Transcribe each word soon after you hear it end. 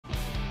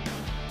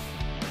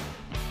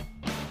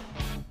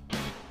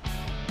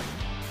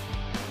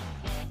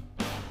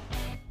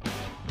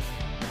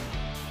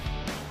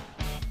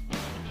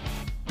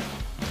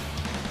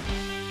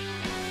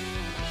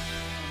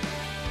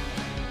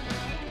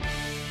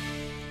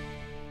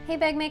Hey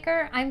Bag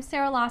Maker, I'm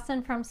Sarah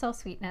Lawson from Sew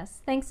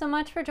Sweetness. Thanks so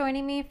much for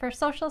joining me for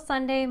Sewcial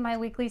Sunday, my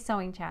weekly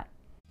sewing chat.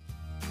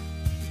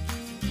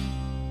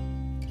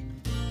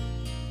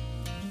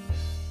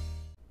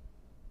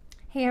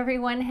 Hey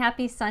everyone,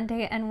 happy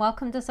Sunday and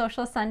welcome to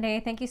Sewcial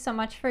Sunday. Thank you so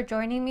much for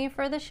joining me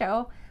for the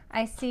show.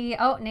 I see,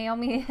 oh,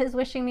 Naomi is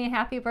wishing me a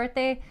happy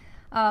birthday.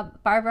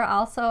 Barbara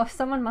also,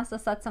 someone must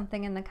have said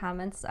something in the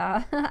comments.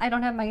 I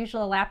don't have my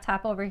usual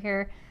laptop over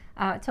here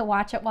to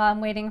watch it while I'm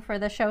waiting for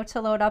the show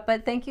to load up,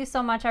 but thank you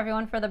so much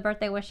everyone for the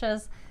birthday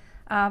wishes.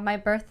 My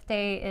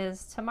birthday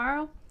is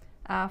tomorrow,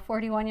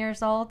 41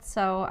 years old,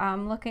 so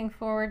I'm looking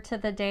forward to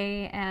the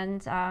day,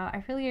 and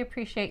I really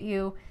appreciate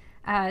you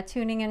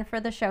tuning in for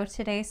the show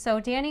today.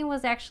 So Danny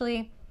was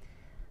actually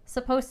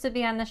supposed to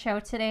be on the show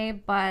today,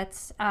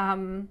 but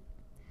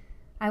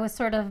I was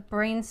sort of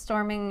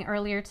brainstorming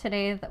earlier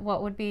today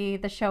what would be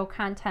the show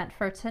content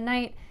for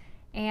tonight,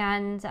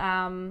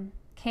 and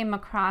came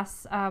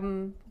across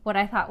what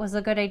I thought was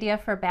a good idea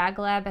for Bag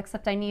Lab,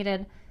 except I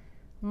needed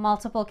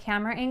multiple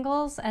camera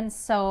angles, and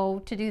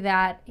so to do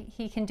that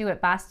he can do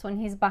it best when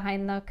he's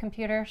behind the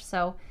computer.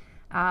 So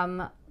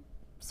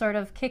sort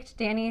of kicked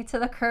Danny to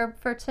the curb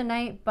for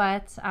tonight,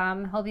 but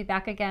he'll be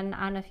back again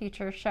on a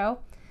future show.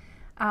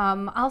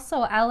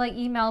 Also, Ella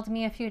emailed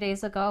me a few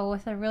days ago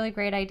with a really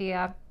great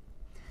idea.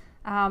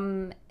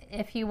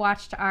 If you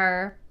watched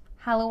our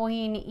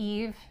Halloween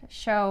Eve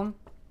show,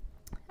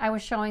 I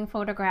was showing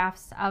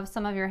photographs of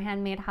some of your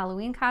handmade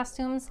Halloween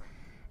costumes,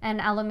 and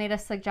Ella made a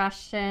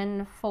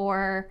suggestion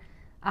for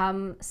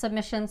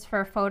submissions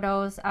for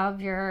photos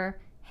of your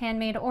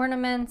handmade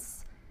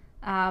ornaments,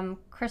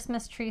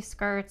 Christmas tree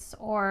skirts,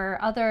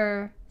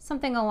 or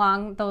something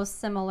along those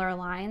similar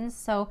lines.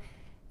 So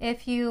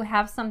if you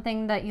have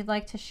something that you'd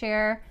like to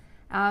share,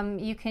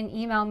 you can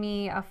email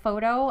me a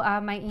photo.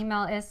 My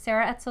email is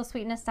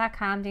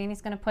sarah@sewsweetness.com.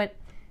 Danny's going to put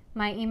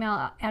my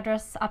email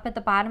address up at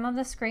the bottom of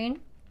the screen.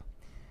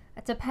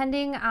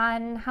 Depending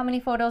on how many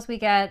photos we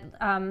get,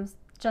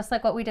 just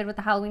like what we did with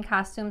the Halloween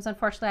costumes,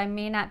 unfortunately I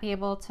may not be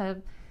able to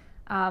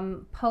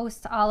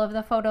post all of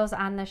the photos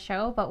on the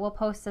show, but we'll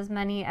post as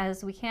many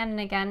as we can. And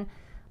again,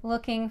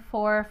 looking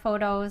for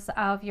photos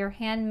of your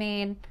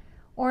handmade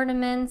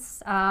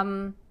ornaments,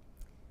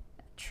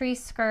 tree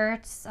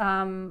skirts.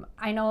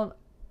 I know,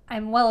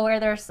 I'm well aware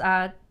there's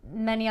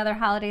many other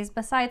holidays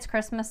besides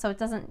Christmas, so it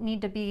doesn't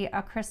need to be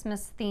a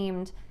Christmas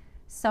themed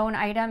sewn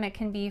item. It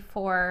can be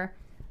for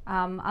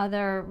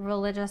other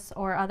religious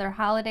or other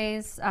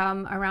holidays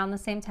around the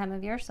same time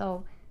of year,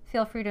 so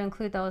feel free to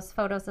include those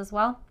photos as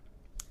well.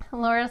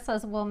 Laura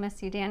says, we'll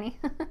miss you, Danny.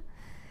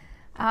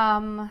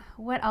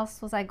 What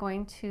else was I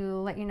going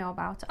to let you know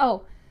about?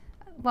 Oh,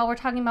 while we're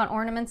talking about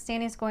ornaments,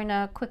 Danny's going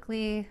to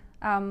quickly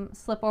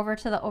slip over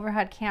to the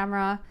overhead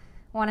camera.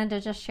 Wanted to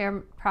just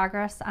share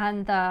progress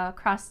on the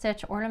cross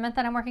stitch ornament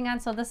that I'm working on.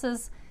 So this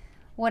is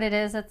what it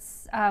is.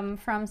 It's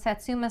from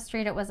Satsuma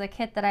Street. It was a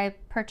kit that I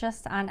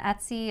purchased on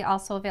Etsy,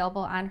 also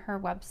available on her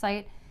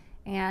website,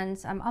 and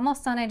I'm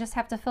almost done. I just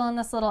have to fill in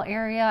this little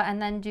area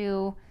and then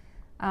do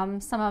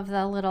some of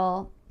the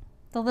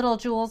little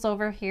jewels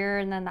over here,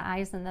 and then the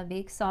eyes and the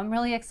beak. So I'm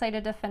really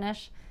excited to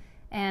finish,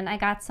 and I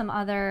got some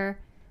other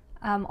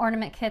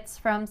ornament kits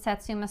from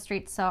Satsuma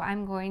Street, so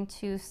I'm going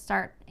to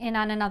start in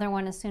on another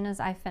one as soon as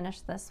I finish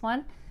this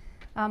one.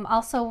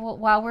 Also,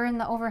 while we're in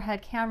the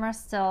overhead camera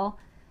still,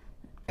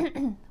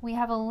 we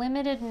have a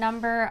limited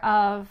number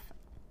of,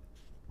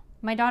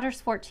 my daughter's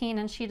 14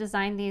 and she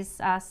designed these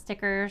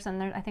stickers,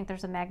 and I think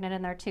there's a magnet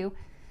in there too,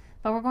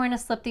 but we're going to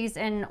slip these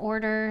in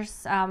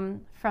orders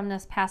from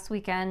this past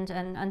weekend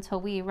and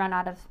until we run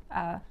out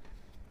of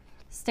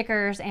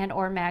stickers and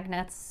or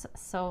magnets.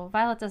 So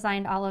Violet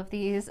designed all of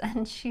these,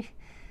 and she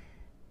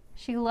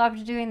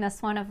loved doing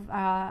this one of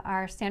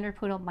our standard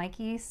poodle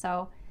Mikey.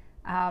 So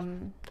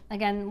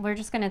again, we're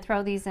just going to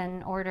throw these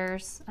in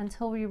orders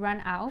until we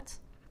run out.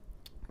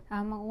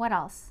 What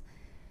else?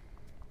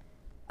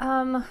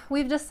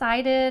 We've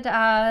decided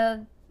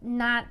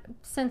not,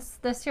 since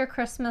this year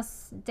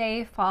Christmas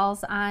Day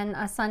falls on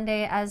a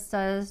Sunday, as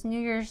does New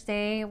Year's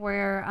Day,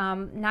 we're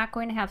not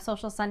going to have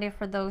Sewcial Sunday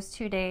for those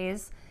 2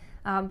 days,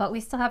 but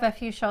we still have a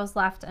few shows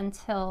left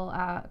until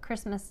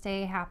Christmas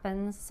Day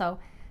happens, so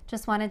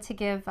just wanted to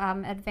give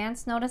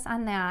advance notice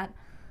on that.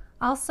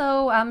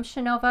 Also,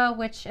 Shanova,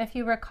 which if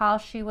you recall,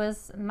 she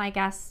was my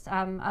guest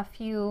a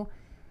few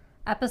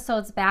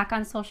episodes back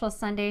on Sewcial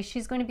Sunday.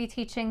 She's going to be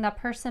teaching the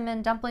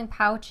persimmon dumpling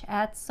pouch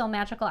at Sew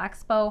Magical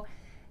Expo.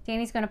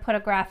 Danny's going to put a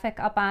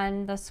graphic up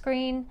on the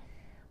screen.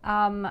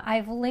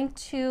 I've linked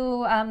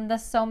to the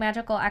Sew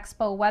Magical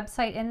Expo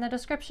website in the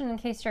description in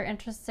case you're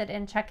interested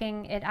in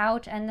checking it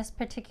out, and this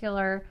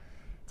particular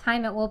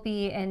time it will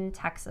be in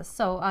Texas.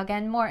 So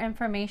again, more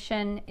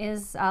information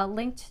is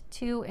linked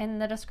to in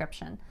the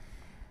description.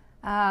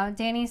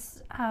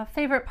 Danny's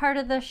favorite part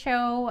of the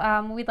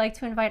show, we'd like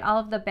to invite all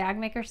of the bag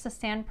makers to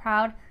stand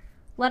proud.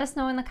 Let us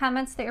know in the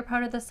comments that you're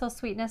part of the Sew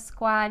Sweetness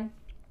squad.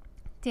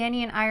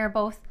 Danny and I are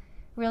both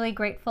really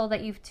grateful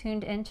that you've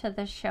tuned into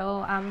the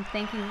show.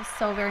 Thank you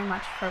so very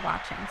much for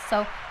watching.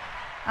 So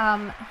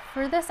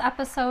For this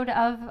episode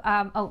of,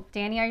 oh,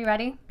 Danny, are you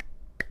ready?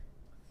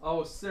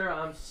 Oh, Sarah,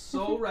 I'm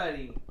so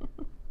ready.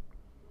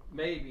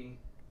 Maybe.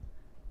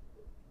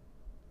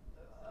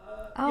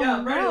 Yeah,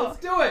 I'm ready. No. Let's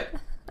do it.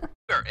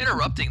 We are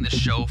interrupting the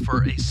show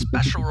for a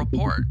special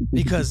report.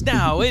 Because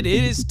now it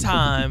is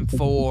time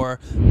for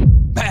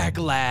Bag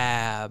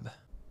Lab. All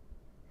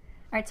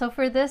right, so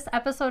for this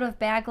episode of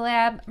Bag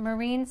Lab,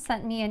 Maureen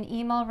sent me an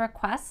email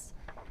request.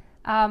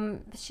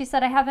 She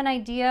said, I have an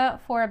idea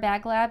for a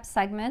Bag Lab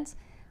segment.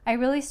 I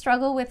really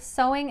struggle with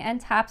sewing and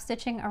top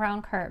stitching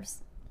around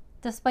curves.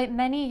 Despite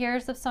many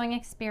years of sewing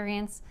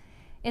experience,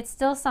 it's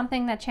still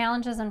something that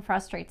challenges and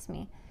frustrates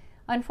me.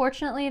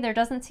 Unfortunately, there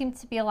doesn't seem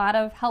to be a lot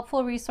of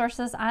helpful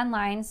resources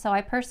online, so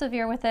I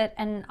persevere with it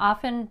and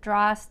often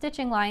draw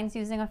stitching lines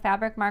using a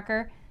fabric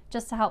marker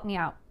just to help me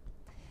out.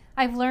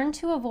 I've learned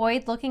to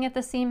avoid looking at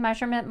the seam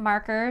measurement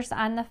markers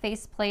on the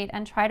faceplate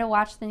and try to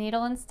watch the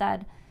needle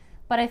instead,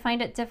 but I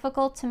find it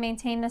difficult to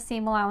maintain the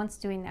seam allowance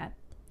doing that.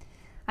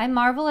 I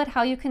marvel at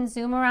how you can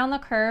zoom around the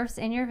curves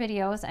in your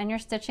videos and your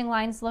stitching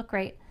lines look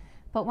great,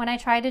 but when I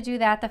try to do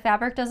that, the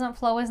fabric doesn't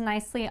flow as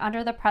nicely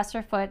under the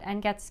presser foot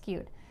and gets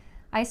skewed.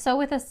 I sew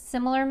with a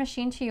similar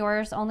machine to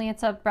yours, only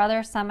it's a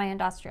Brother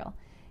semi-industrial.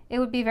 It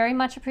would be very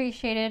much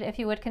appreciated if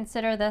you would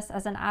consider this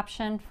as an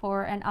option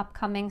for an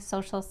upcoming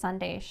Sewcial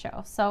Sunday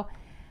show. So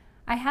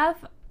I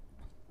have,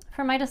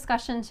 for my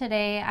discussion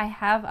today, I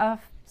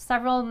have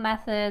several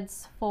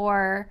methods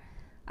for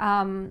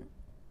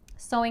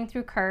sewing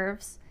through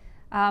curves.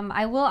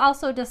 I will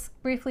also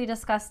briefly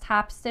discuss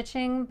top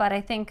stitching, but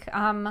I think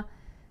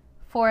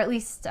for at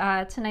least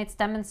tonight's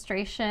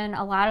demonstration,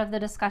 a lot of the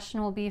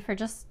discussion will be for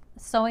just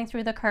sewing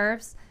through the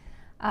curves.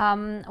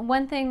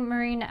 One thing,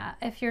 Maureen,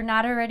 if you're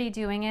not already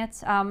doing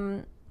it,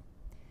 I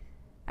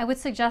would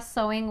suggest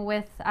sewing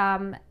with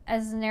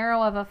as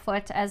narrow of a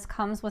foot as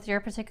comes with your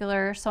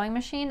particular sewing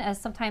machine,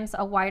 as sometimes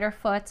a wider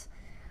foot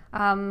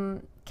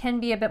can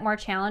be a bit more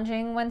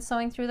challenging when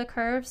sewing through the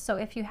curves. So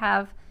if you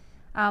have,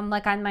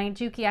 like on my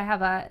Juki, I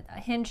have a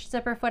hinged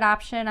zipper foot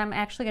option. I'm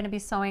actually going to be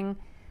sewing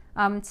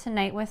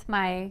tonight with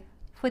my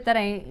foot that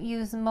I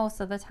use most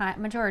of the time,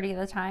 majority of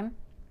the time.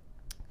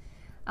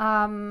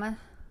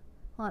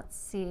 Let's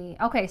see.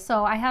 Okay,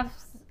 so I have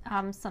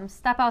some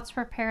step outs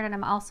prepared, and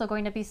I'm also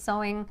going to be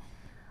sewing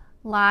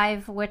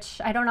live,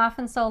 which I don't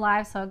often sew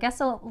live, so I guess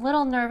a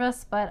little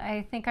nervous, but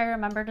I think I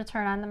remember to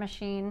turn on the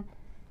machine.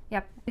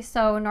 Yep.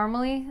 So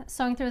normally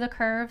sewing through the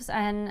curves,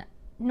 and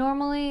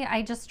normally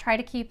I just try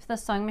to keep the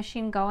sewing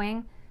machine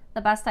going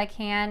the best I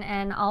can,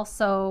 and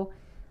also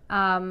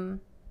to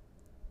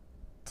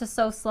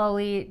sew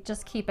slowly,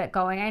 just keep it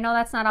going. I know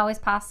that's not always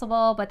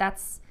possible, but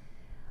that's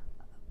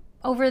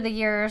over the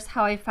years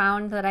how I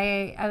found that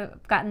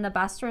I've gotten the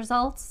best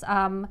results.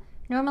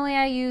 Normally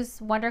I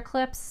use Wonder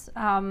Clips.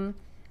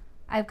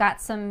 I've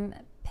got some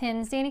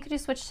pins. Danny, could you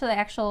switch to the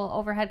actual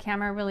overhead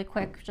camera really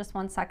quick? Just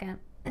 1 second.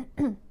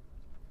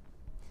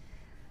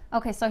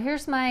 Okay, so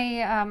here's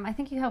my, I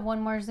think you have one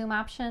more zoom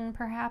option,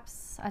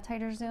 perhaps, a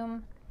tighter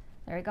zoom.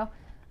 There we go.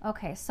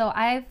 Okay, so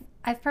I've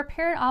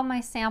prepared all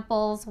my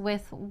samples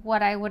with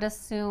what I would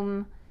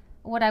assume,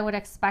 what I would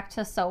expect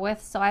to sew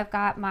with. So I've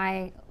got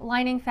my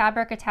lining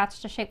fabric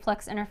attached to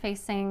Shapeflex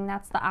interfacing,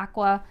 that's the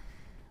aqua.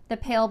 The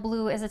pale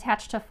blue is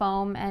attached to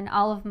foam, and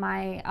all of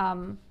my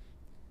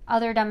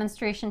other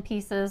demonstration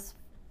pieces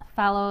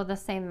follow the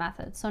same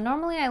method. So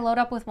normally I load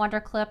up with Wonder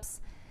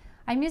Clips.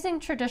 I'm using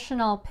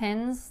traditional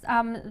pins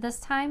this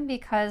time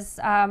because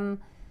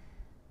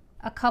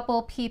a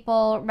couple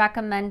people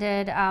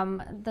recommended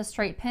the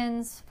straight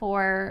pins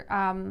for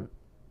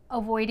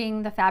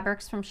avoiding the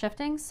fabrics from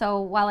shifting. So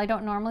while I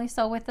don't normally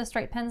sew with the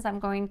straight pins, I'm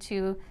going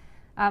to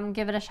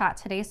give it a shot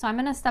today. So I'm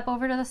going to step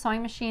over to the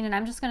sewing machine, and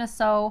I'm just going to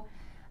sew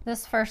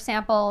this first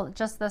sample,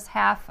 just this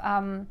half,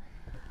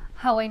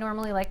 how I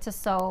normally like to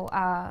sew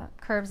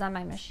curves on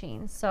my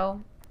machine.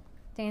 So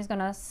Danny's going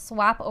to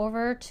swap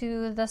over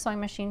to the sewing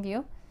machine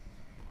view,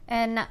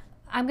 and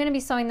I'm going to be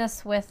sewing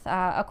this with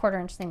a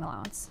 1/4 inch seam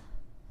allowance.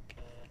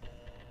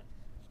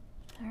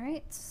 All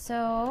right,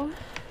 so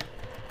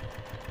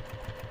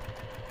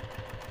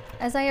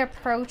as I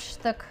approach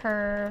the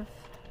curve,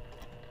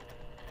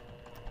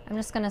 I'm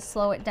just going to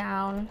slow it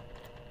down,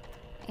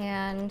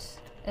 and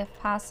if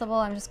possible,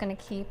 I'm just going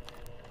to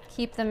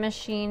keep the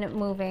machine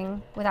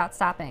moving without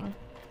stopping.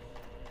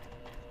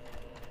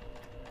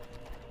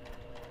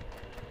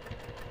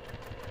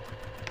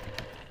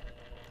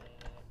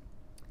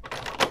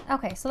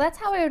 Okay, so that's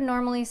how I would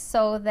normally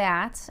sew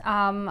that.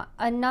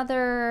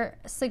 Another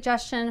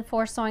suggestion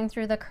for sewing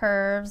through the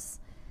curves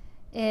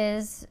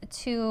is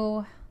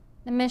to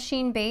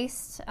machine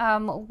based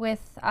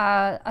with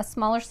a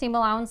smaller seam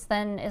allowance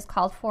than is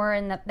called for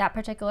in that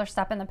particular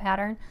step in the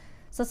pattern.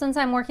 So since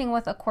I'm working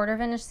with a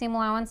 1/4 inch seam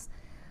allowance,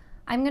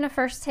 I'm going to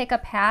first take a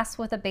pass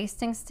with a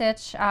basting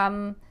stitch,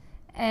 and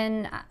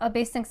a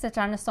basting stitch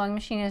on a sewing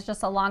machine is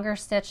just a longer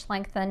stitch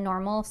length than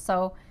normal.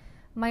 So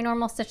my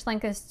normal stitch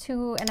length is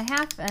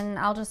 2.5, and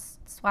I'll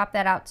just swap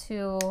that out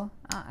to,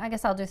 I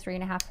guess I'll do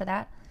 3.5 for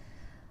that.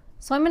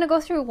 So I'm going to go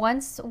through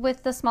once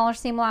with the smaller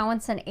seam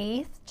allowance an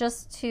eighth,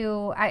 just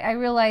to, I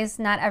realize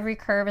not every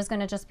curve is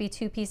going to just be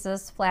two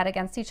pieces flat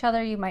against each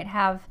other. You might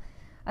have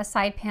a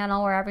side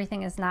panel where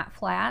everything is not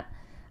flat,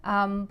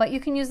 but you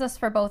can use this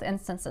for both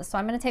instances. So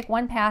I'm going to take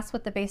one pass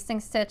with the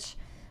basting stitch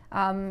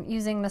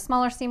using the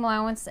smaller seam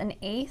allowance an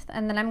eighth,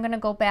 and then I'm going to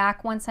go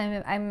back once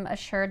I'm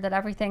assured that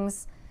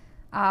everything's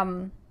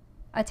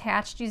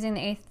attached using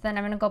the eighth. Then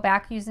I'm going to go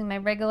back using my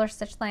regular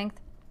stitch length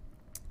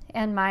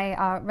and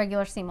my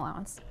regular seam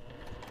allowance.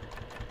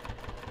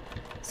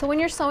 So when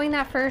you're sewing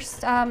that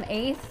first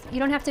eighth, you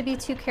don't have to be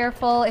too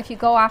careful. If you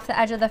go off the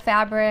edge of the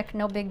fabric,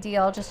 no big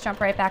deal, just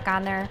jump right back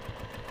on there.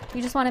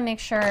 You just want to make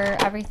sure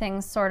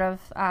everything's sort of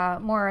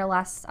more or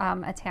less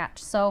attached.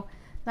 So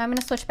now I'm going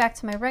to switch back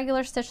to my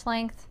regular stitch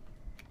length,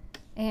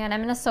 and I'm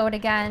going to sew it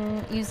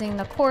again using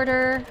the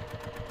quarter.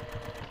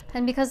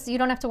 And because you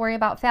don't have to worry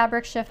about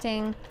fabric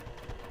shifting,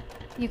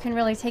 you can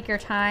really take your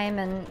time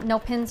and no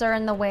pins are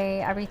in the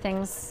way.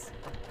 Everything's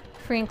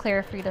free and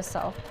clear for you to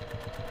sew.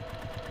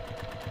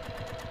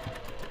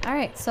 All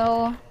right,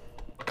 so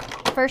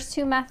first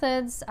two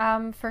methods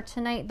for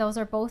tonight, those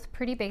are both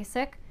pretty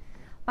basic.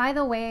 By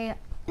the way,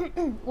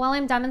 while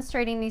I'm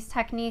demonstrating these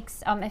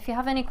techniques, if you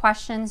have any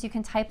questions, you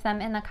can type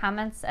them in the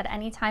comments at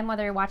any time,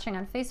 whether you're watching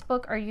on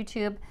Facebook or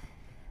YouTube.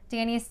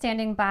 Danny is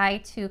standing by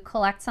to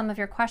collect some of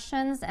your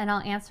questions, and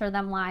I'll answer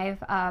them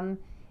live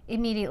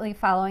immediately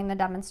following the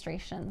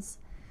demonstrations.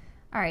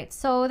 All right,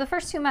 so the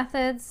first two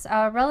methods,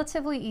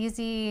 relatively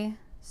easy,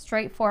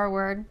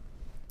 straightforward.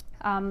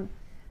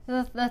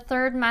 The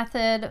third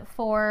method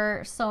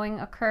for sewing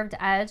a curved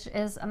edge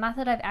is a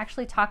method I've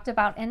actually talked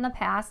about in the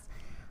past,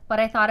 but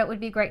I thought it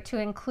would be great to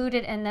include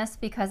it in this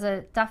because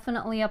it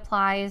definitely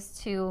applies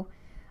to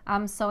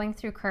sewing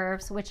through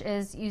curves, which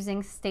is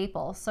using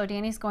staples. So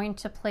Danny's going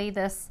to play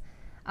this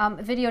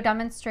video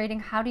demonstrating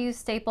how to use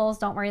staples.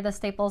 Don't worry, the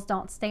staples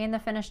don't stay in the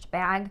finished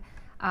bag,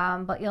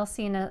 but you'll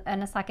see in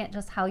a second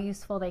just how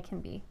useful they can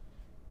be.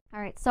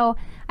 All right, so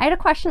I had a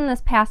question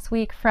this past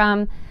week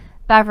from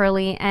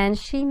Beverly, and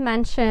she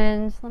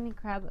mentioned, let me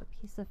grab a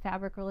piece of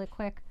fabric really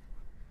quick.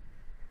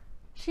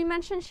 She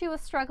mentioned she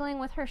was struggling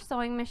with her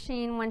sewing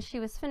machine when she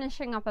was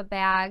finishing up a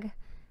bag.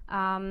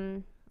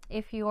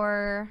 If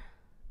your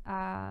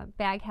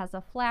bag has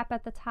a flap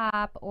at the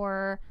top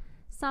or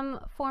some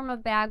form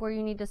of bag where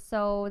you need to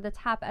sew the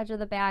top edge of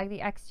the bag,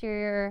 the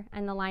exterior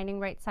and the lining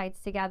right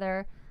sides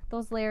together,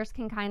 those layers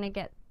can kind of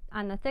get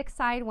on the thick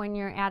side when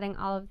you're adding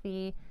all of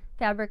the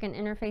fabric and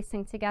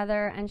interfacing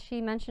together. And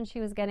she mentioned she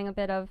was getting a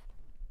bit of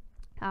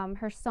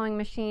her sewing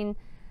machine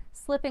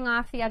slipping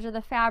off the edge of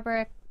the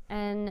fabric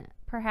and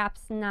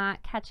perhaps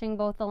not catching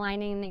both the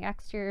lining and the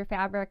exterior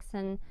fabrics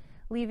and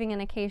leaving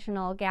an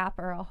occasional gap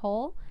or a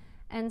hole.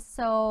 And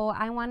so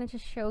I wanted to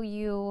show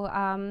you,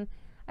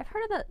 I've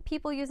heard of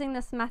people using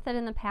this method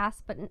in the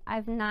past, but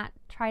I've not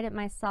tried it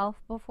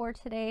myself before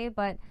today.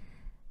 But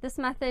this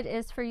method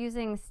is for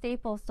using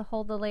staples to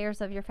hold the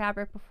layers of your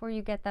fabric before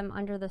you get them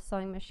under the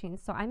sewing machine.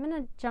 So I'm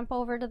going to jump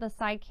over to the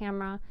side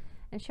camera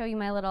and show you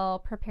my little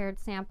prepared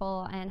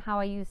sample and how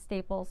I use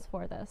staples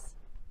for this.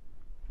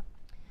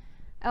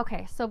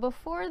 Okay, so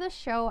before the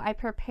show I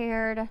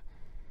prepared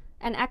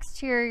an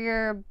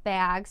exterior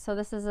bag. So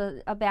this is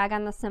a bag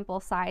on the simple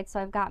side. So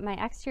I've got my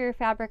exterior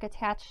fabric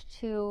attached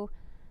to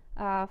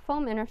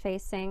foam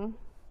interfacing,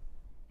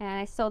 and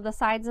I sewed the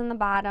sides and the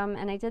bottom,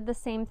 and I did the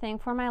same thing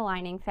for my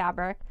lining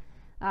fabric.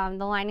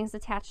 The lining's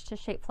attached to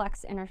Shape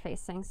Flex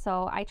interfacing.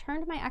 So I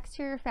turned my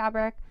exterior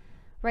fabric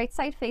right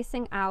side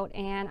facing out,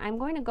 and I'm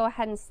going to go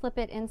ahead and slip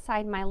it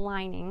inside my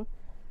lining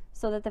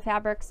so that the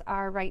fabrics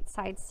are right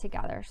sides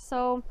together.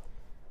 So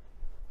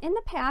in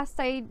the past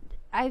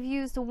I've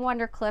used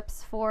Wonder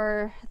Clips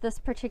for this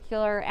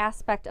particular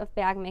aspect of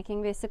bag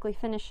making, basically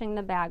finishing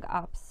the bag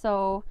up.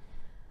 So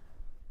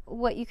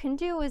what you can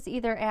do is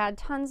either add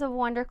tons of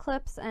Wonder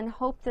Clips and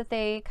hope that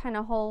they kind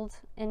of hold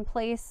in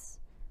place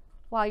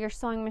while your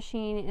sewing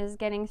machine is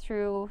getting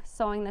through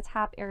sewing the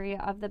top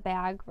area of the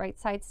bag right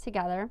sides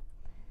together.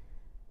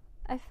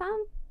 I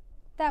found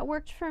that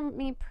worked for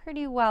me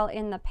pretty well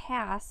in the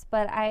past,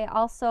 but I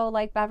also,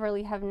 like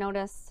Beverly, have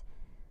noticed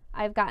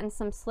I've gotten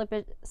some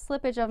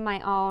slippage of my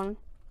own.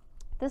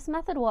 This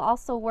method will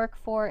also work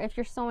for if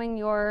you're sewing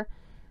your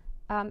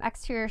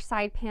exterior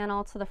side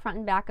panel to the front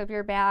and back of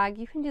your bag.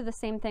 You can do the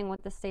same thing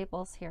with the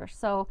staples here.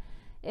 So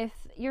if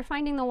you're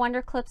finding the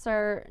Wonder Clips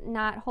are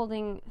not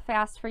holding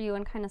fast for you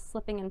and kind of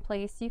slipping in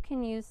place, you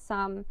can use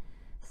some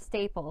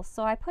staples.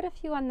 So I put a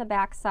few on the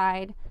back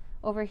side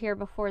over here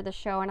before the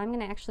show, and I'm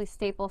going to actually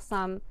staple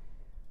some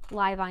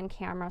live on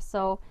camera.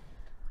 So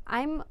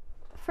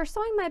for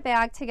sewing my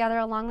bag together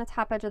along the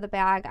top edge of the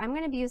bag, I'm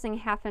going to be using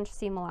 1/2 inch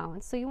seam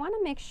allowance. So you want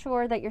to make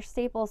sure that your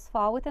staples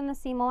fall within the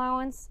seam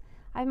allowance.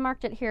 I've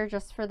marked it here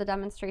just for the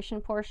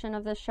demonstration portion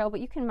of this show, but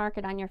you can mark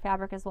it on your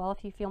fabric as well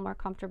if you feel more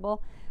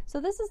comfortable.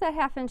 So this is that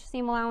 1/2 inch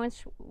seam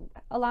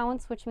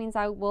allowance, which means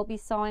I will be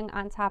sewing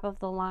on top of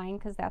the line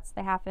because that's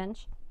the 1/2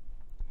 inch.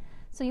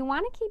 So you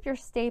want to keep your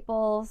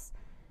staples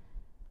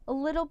a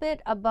little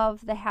bit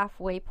above the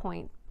halfway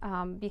point.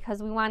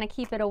 because we want to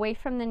keep it away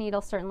from the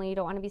needle. Certainly you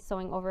don't want to be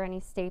sewing over any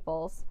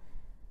staples.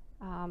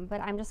 But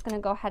I'm just going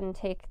to go ahead and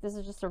this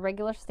is just a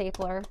regular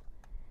stapler,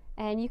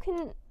 and you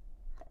can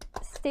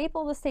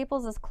staple the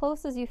staples as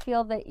close as you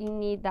feel that you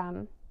need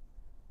them.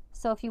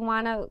 So if you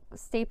want to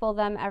staple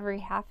them every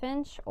 1/2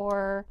 inch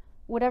or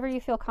whatever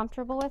you feel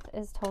comfortable with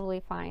is totally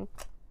fine.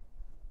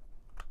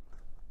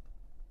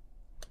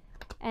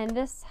 And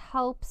this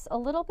helps a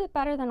little bit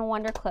better than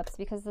Wonder Clips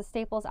because the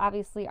staples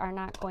obviously are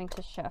not going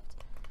to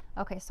shift.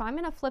 Okay, so I'm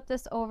going to flip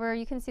this over.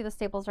 You can see the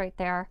staples right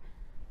there.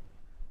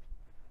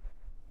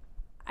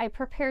 I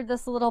prepared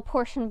this little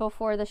portion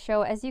before the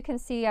show. As you can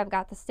see, I've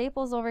got the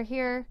staples over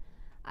here.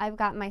 I've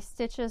got my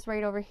stitches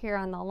right over here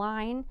on the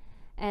line.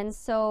 And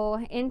so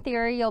in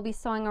theory, you'll be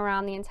sewing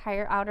around the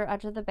entire outer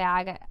edge of the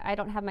bag. I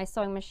don't have my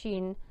sewing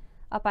machine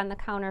up on the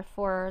counter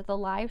for the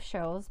live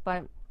shows,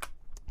 but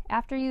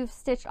after you've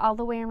stitched all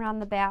the way around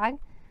the bag,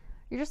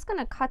 you're just going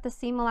to cut the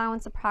seam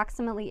allowance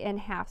approximately in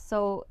half.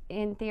 So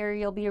in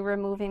theory, you'll be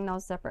removing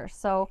those zippers.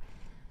 So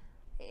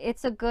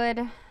it's a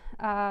good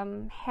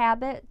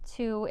habit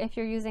to, if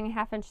you're using a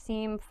 1/2 inch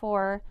seam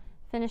for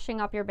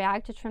finishing up your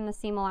bag, to trim the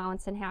seam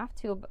allowance in half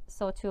to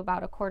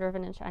about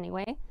 1/4 inch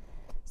anyway.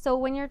 So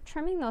when you're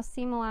trimming those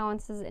seam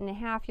allowances in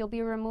half, you'll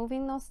be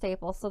removing those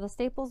staples. So the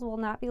staples will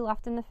not be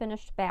left in the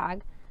finished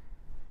bag.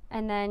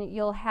 And then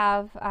you'll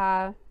have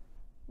a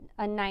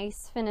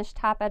nice finished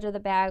top edge of the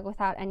bag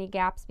without any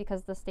gaps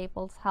because the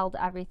staples held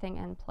everything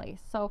in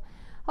place. So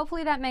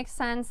hopefully that makes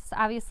sense.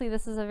 Obviously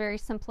this is a very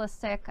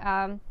simplistic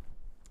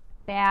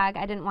bag.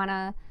 I didn't want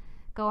to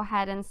go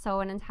ahead and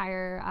sew an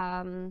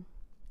entire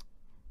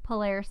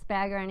Polaris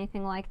bag or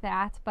anything like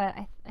that, but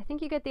I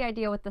think you get the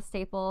idea with the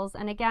staples.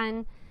 And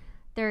again,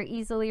 they're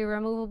easily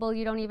removable.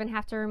 You don't even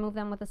have to remove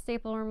them with a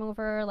staple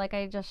remover like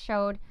I just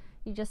showed.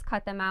 You just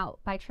cut them out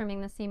by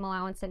trimming the seam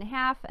allowance in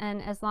half,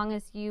 and as long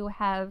as you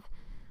have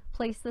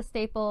placed the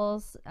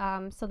staples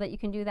so that you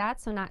can do that,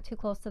 so not too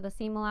close to the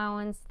seam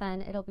allowance,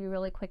 then it'll be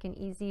really quick and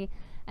easy.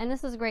 And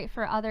this is great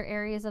for other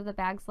areas of the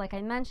bags like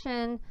I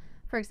mentioned.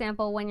 For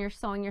example, when you're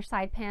sewing your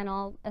side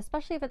panel,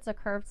 especially if it's a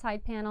curved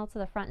side panel to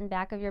the front and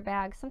back of your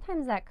bag,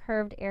 sometimes that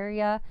curved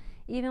area,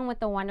 even with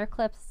the Wonder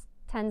Clips,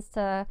 tends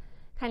to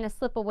kind of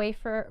slip away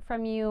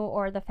from you,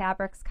 or the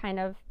fabrics kind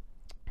of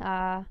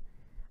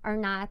are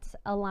not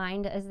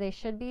aligned as they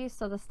should be.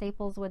 So the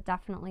staples would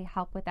definitely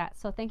help with that.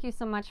 So thank you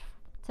so much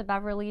to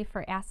Beverly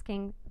for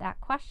asking that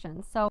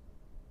question. So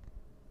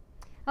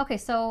okay,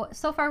 so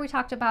far we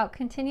talked about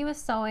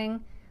continuous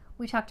sewing,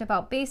 we talked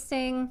about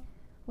basting,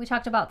 we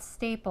talked about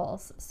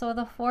staples. So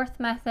the fourth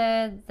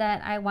method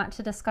that I want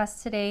to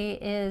discuss today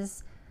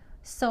is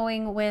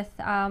sewing with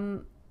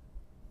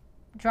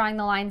drawing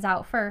the lines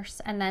out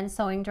first and then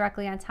sewing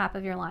directly on top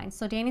of your line.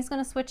 So Danny's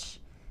going to switch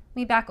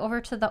me back over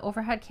to the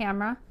overhead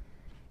camera,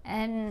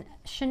 and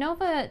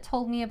Shanova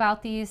told me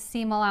about these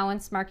seam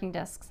allowance marking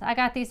discs. I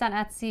got these on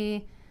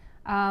Etsy.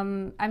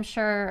 I'm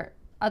sure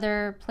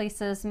other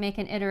places make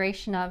an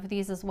iteration of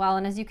these as well,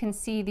 and as you can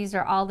see, these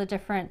are all the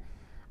different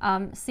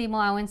seam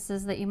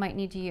allowances that you might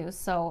need to use.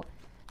 So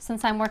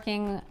since I'm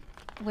working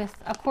with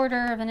a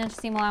 1/4 inch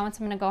seam allowance,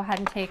 I'm going to go ahead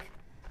and take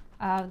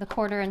the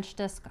 1/4 inch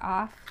disc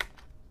off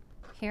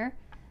here.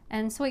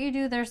 And so what you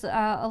do, there's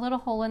a little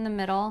hole in the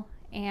middle,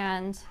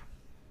 and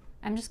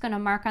I'm just going to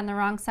mark on the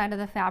wrong side of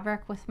the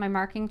fabric with my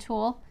marking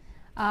tool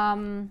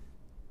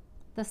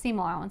the seam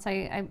allowance.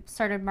 I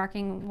started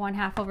marking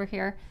 1/2 over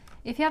here.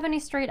 If you have any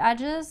straight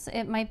edges,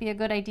 it might be a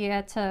good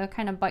idea to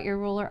kind of butt your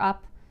ruler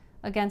up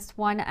against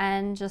one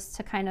end just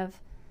to kind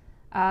of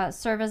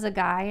serve as a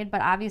guide.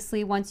 But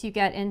obviously once you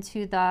get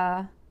into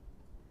the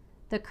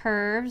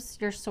curves,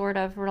 you're sort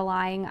of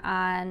relying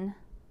on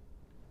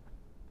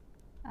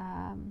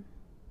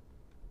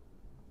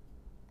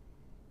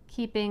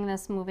keeping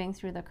this moving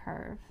through the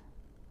curve.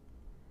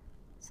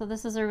 So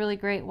this is a really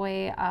great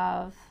way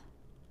of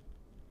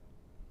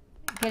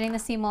getting the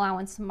seam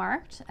allowance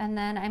marked. And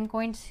then I'm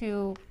going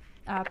to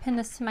pin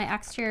this to my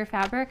exterior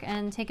fabric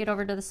and take it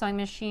over to the sewing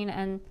machine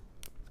and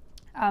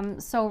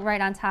sew right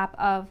on top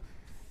of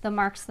the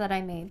marks that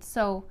I made.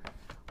 So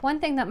one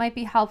thing that might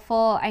be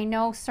helpful, I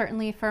know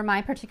certainly for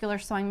my particular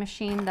sewing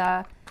machine,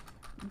 the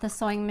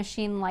sewing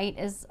machine light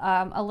is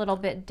a little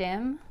bit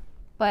dim,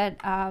 but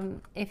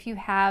if you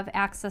have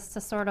access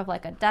to sort of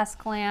like a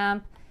desk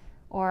lamp,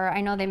 or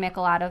I know they make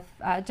a lot of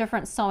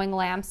different sewing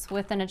lamps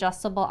with an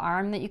adjustable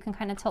arm that you can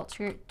kind of tilt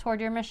toward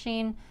your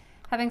machine,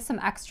 having some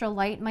extra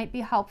light might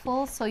be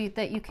helpful so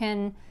that you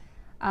can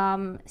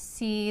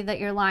see that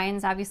your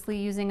lines, obviously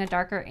using a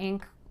darker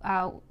ink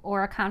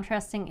or a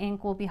contrasting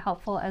ink will be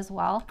helpful as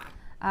well.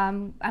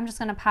 I'm just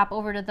going to pop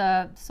over to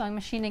the sewing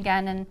machine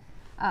again and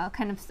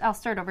I'll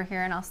start over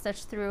here and I'll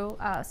stitch through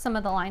some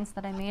of the lines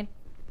that I made.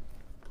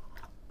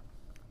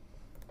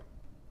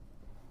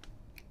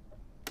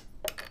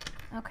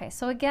 Okay,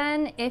 so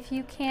again, if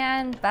you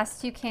can,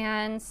 best you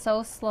can,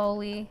 sew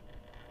slowly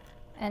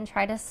and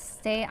try to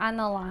stay on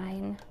the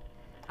line.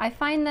 I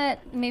find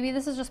that maybe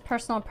this is just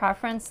personal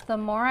preference. The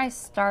more I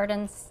start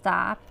and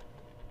stop,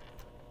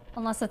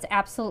 unless it's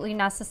absolutely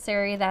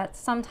necessary. That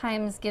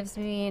sometimes gives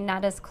me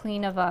not as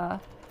clean of a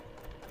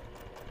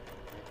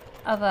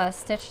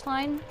stitch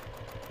line.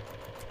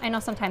 I know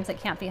sometimes it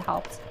can't be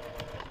helped.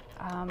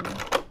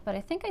 But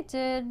I think I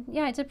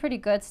did pretty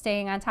good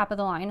staying on top of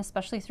the line,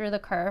 especially through the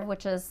curve,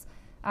 which is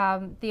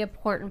the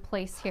important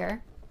place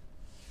here.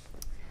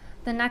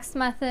 The next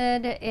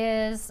method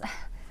is,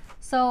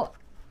 so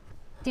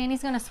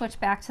Danny's gonna switch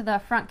back to the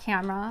front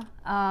camera.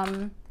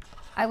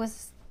 I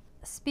was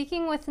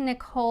speaking with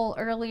Nicole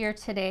earlier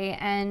today,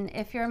 and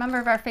if you're a member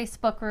of our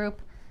Facebook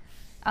group,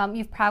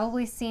 you've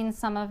probably seen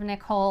some of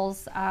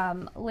Nicole's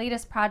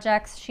latest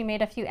projects. She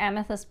made a few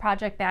amethyst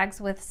project bags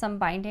with some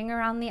binding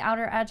around the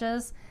outer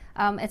edges.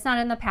 It's not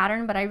in the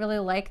pattern, but I really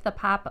like the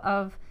pop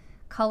of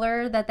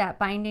color that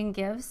binding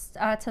gives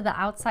to the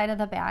outside of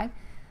the bag.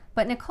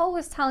 But Nicole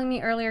was telling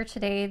me earlier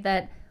today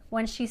that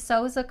when she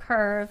sews a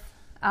curve,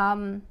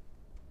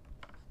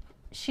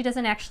 she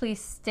doesn't actually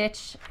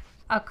stitch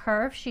a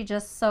curve, she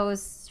just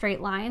sews straight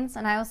lines.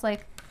 And I was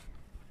like,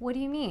 what do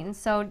you mean?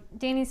 So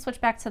Danny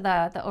switched back to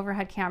the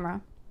overhead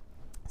camera.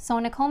 So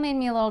Nicole made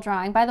me a little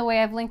drawing. By the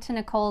way, I've linked to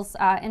Nicole's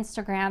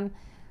Instagram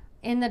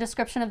in the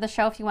description of the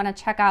show if you want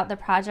to check out the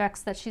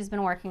projects that she's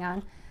been working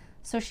on.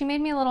 So she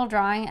made me a little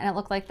drawing and it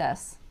looked like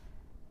this.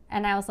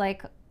 And I was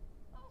like,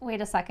 wait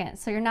a second,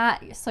 so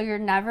you're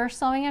never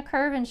sewing a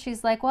curve? And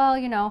she's like, well,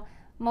 you know,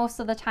 most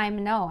of the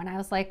time, no. And I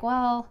was like,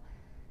 well,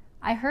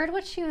 I heard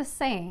what she was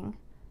saying,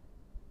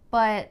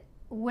 but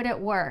would it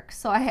work?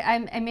 So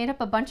I made up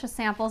a bunch of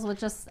samples with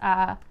just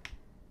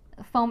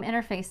foam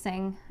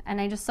interfacing, and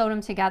I just sewed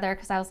them together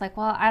because I was like,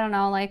 well, I don't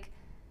know, like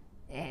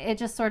it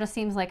just sort of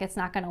seems like it's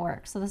not going to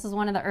work. So this is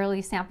one of the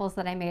early samples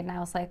that I made, and I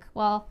was like,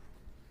 well,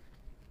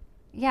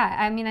 yeah,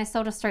 I mean, I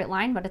sewed a straight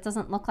line, but it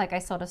doesn't look like I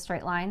sewed a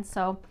straight line.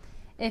 So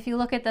if you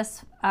look at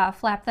this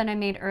flap that I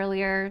made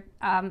earlier,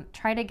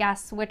 try to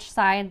guess which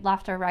side,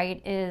 left or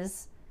right,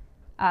 is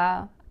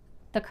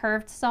the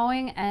curved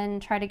sewing,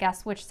 and try to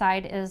guess which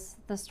side is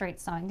the straight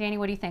sewing. Danny,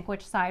 what do you think?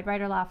 Which side,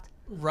 right or left?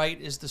 Right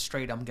is the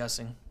straight, I'm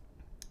guessing.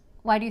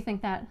 Why do you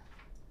think that?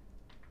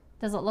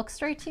 Does it look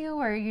straight to you,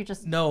 or you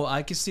just... No,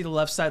 I can see the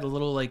left side a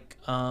little, like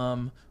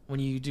when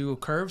you do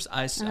curves,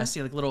 I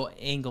see like little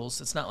angles.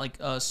 It's not like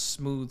a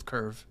smooth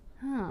curve.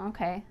 Oh,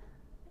 okay.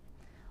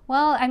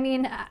 Well, I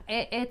mean,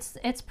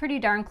 it's pretty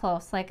darn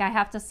close. Like, I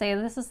have to say,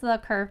 this is the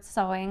curved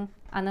sewing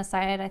on the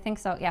side. I think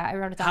so. Yeah, I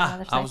wrote it down on the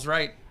other side. I was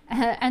right.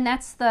 And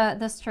that's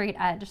the straight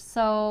edge.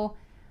 So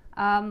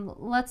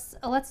let's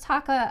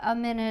talk a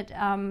minute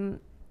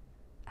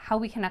how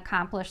we can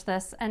accomplish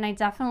this. And I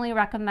definitely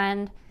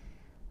recommend,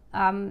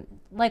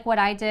 like what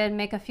I did,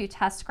 make a few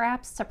test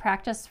scraps to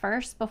practice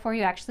first before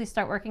you actually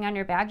start working on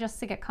your bag, just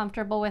to get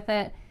comfortable with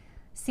it,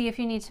 see if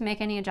you need to make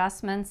any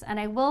adjustments. And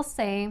I will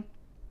say,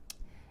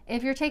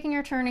 if you're taking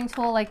your turning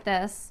tool like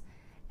this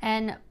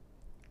and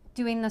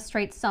doing the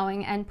straight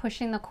sewing and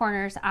pushing the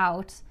corners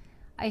out,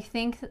 I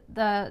think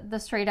the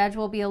straight edge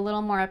will be a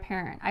little more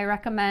apparent. I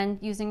recommend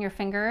using your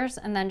fingers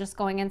and then just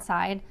going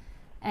inside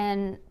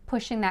and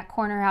pushing that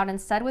corner out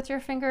instead with your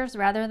fingers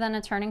rather than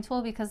a turning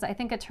tool, because I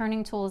think a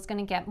turning tool is going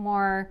to get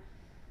more,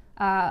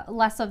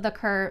 less of the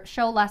curve,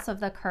 show less of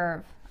the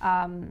curve,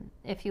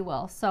 if you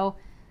will. So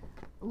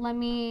let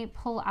me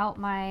pull out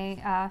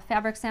my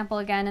fabric sample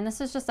again, and this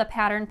is just a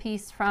pattern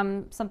piece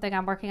from something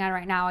I'm working on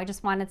right now. I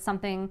just wanted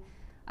something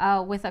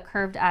with a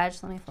curved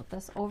edge. Let me flip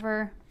this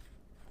over.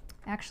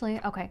 Actually,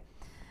 okay.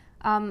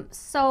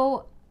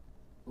 So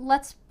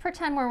let's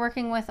pretend we're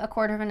working with a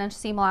 1/4 of an inch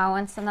seam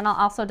allowance, and then I'll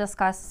also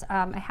discuss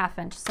a 1/2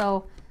 inch.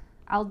 So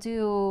I'll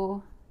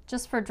do,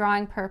 just for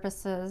drawing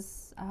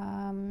purposes,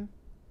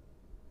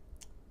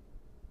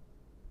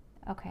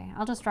 okay,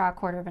 I'll just draw a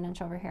 1/4 of an inch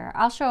over here.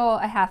 I'll show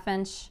a 1/2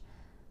 inch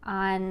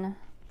on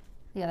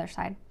the other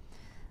side.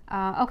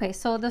 Okay,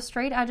 so the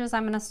straight edges,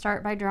 I'm going to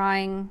start by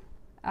drawing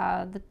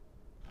the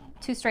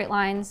 2 straight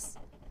lines,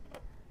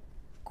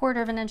 1/4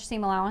 of an inch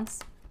seam allowance.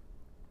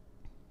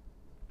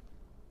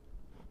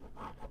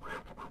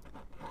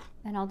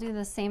 And I'll do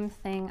the same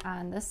thing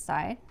on this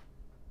side.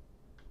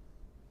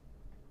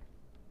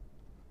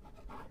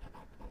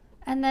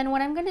 And then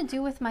what I'm going to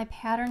do with my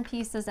pattern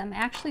piece is I'm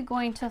actually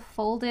going to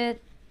fold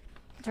it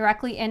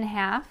directly in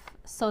half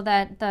so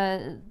that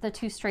the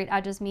 2 straight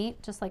edges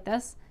meet, just like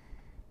this.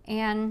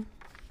 And,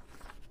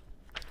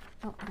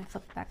 oh, let me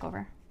flip it back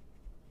over.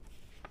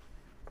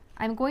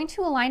 I'm going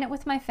to align it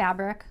with my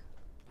fabric,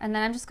 and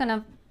then I'm just going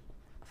to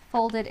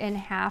fold it in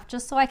half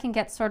just so I can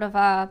get sort of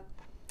a,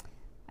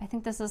 I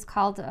think this is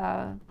called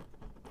a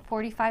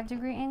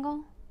 45-degree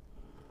angle.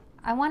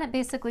 I want it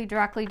basically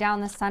directly down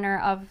the center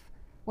of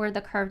where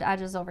the curved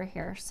edge is over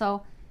here.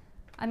 So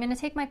I'm going to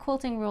take my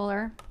quilting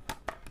ruler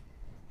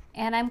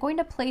and I'm going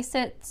to place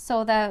it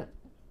so that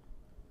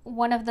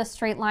one of the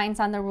straight lines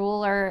on the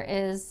ruler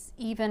is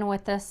even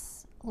with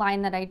this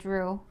line that I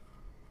drew.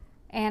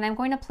 And I'm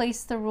going to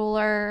place the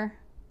ruler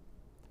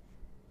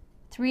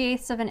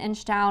 3/8 of an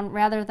inch down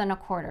rather than a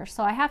 1/4.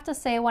 So I have to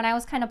say, when I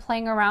was kind of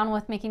playing around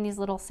with making these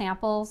little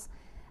samples,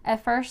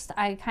 at first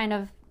I kind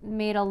of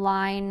made a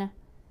line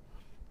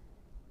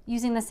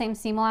using the same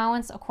seam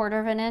allowance, 1/4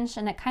 of an inch,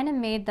 and it kind of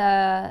made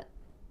the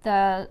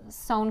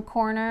sewn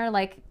corner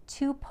like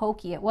too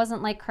pokey. It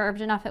wasn't like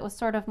curved enough. It was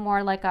sort of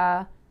more like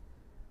a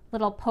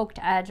little poked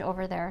edge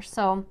over there.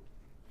 So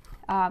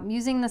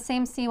using the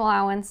same seam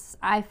allowance,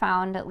 I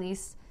found at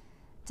least,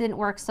 didn't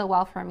work so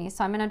well for me.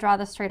 So I'm going to draw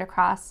this straight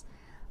across.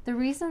 The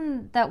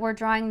reason that we're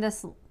drawing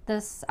this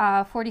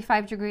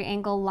 45-degree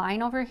angle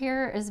line over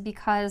here is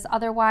because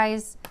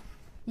otherwise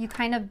you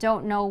kind of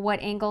don't know what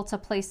angle to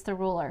place the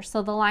ruler.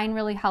 So the line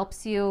really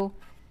helps you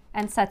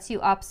and sets you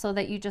up so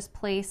that you just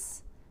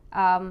place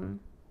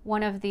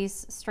one of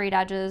these straight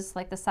edges,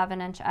 like the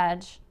 7-inch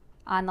edge,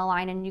 on the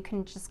line, and you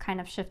can just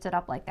kind of shift it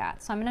up like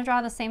that. So I'm going to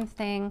draw the same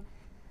thing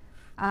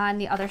on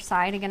the other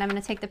side. Again, I'm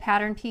going to take the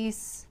pattern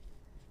piece,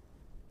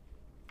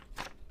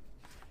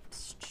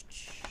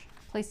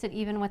 place it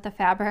even with the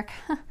fabric,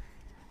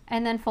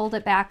 and then fold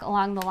it back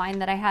along the line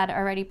that I had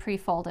already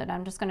pre-folded.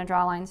 I'm just going to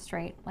draw a line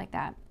straight like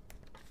that.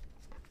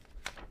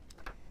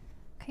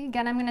 Okay,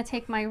 again, I'm going to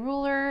take my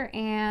ruler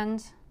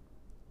and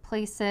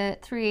place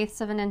it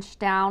 3/8 of an inch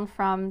down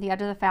from the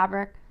edge of the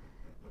fabric,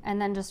 and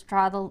then just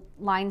draw the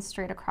line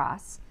straight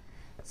across.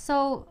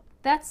 So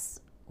that's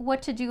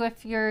what to do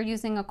if you're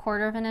using a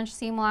 1/4 of an inch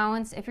seam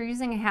allowance. If you're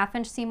using a 1/2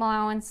 inch seam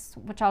allowance,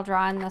 which I'll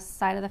draw on this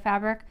side of the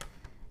fabric,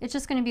 it's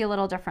just going to be a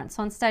little different.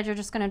 So instead, you're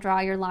just going to draw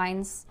your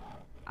lines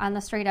on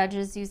the straight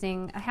edges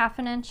using a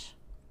 1/2 inch.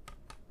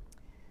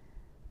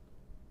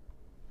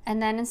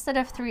 And then instead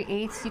of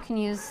 3/8, you can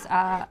use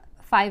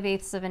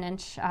 5/8 of an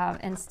inch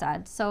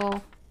instead.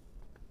 So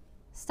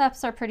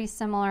steps are pretty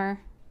similar.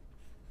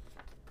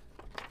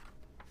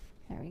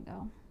 There we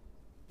go.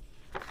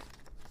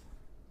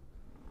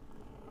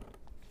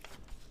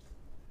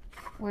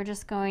 We're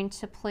just going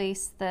to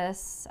place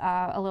this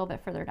a little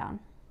bit further down.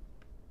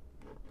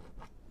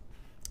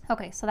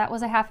 Okay, so that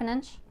was a 1/2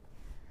 inch.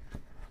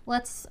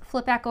 Let's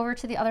flip back over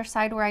to the other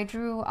side where I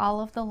drew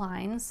all of the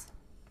lines.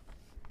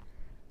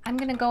 I'm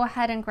going to go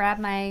ahead and grab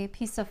my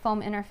piece of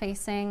foam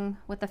interfacing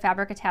with the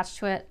fabric attached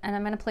to it, and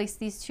I'm going to place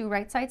these two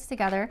right sides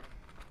together.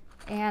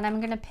 And I'm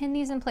going to pin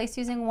these in place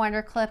using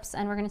wonder clips,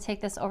 and we're going to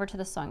take this over to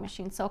the sewing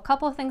machine. So a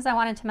couple of things I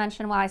wanted to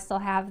mention while I still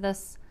have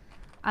this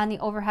on the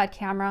overhead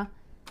camera.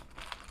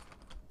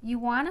 You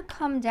want to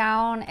come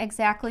down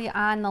exactly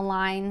on the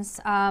lines.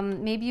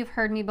 Maybe you've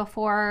heard me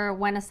before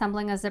when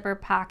assembling a zipper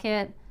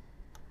pocket.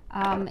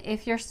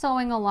 If you're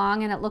sewing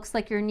along and it looks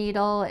like your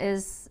needle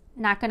is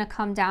not going to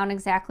come down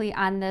exactly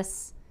on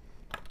this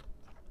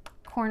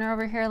corner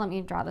over here, let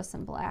me draw this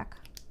in black.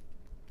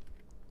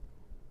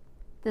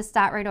 This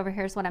dot right over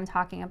here is what I'm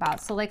talking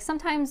about. So like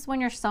sometimes when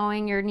you're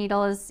sewing, your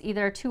needle is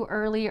either too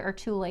early or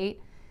too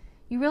late.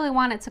 You really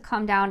want it to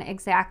come down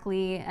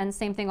exactly, and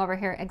same thing over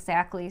here,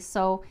 exactly.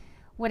 So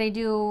what I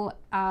do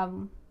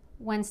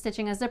when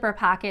stitching a zipper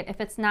pocket,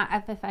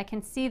 if I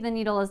can see the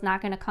needle is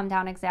not going to come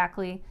down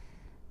exactly,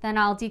 then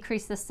I'll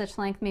decrease the stitch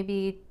length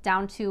maybe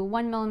down to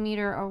 1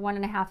 millimeter or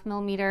 1.5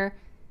 millimeter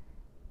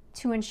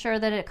to ensure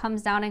that it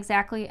comes down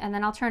exactly, and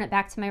then I'll turn it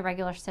back to my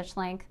regular stitch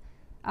length.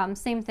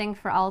 Same thing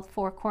for all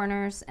 4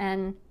 corners,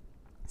 and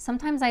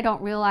sometimes I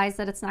don't realize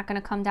that it's not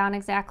going to come down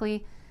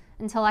exactly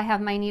until I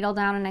have my needle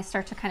down and I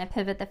start to kind of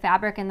pivot the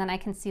fabric, and then I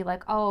can see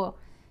like, oh,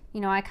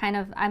 you know,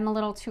 I'm a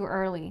little too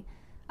early.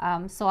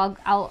 So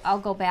I'll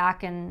go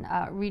back and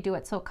redo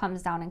it so it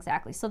comes down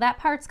exactly. So that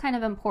part's kind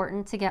of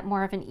important to get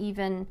more of an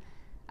even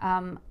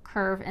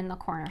curve in the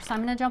corner. So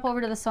I'm going to jump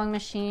over to the sewing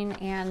machine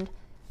and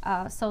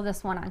sew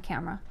this one on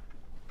camera.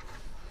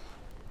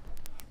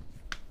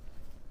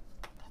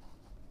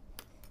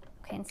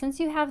 Okay, and since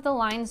you have the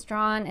lines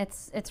drawn,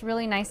 it's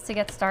really nice to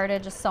get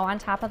started. Just sew on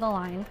top of the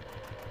line.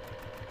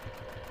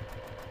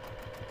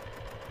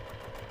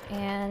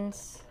 And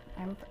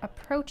I'm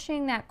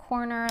approaching that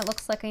corner. It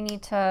looks like I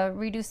need to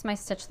reduce my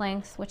stitch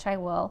length, which I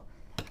will.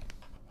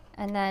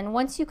 And then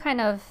once you kind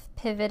of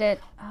pivot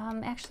it,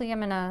 actually I'm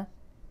gonna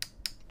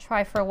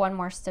try for one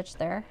more stitch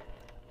there.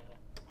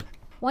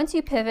 Once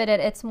you pivot it,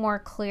 it's more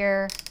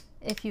clear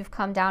if you've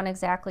come down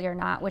exactly or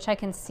not, which I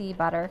can see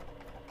better.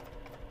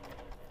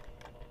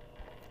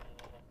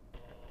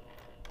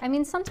 I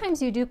mean,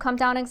 sometimes you do come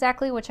down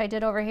exactly, which I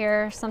did over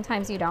here.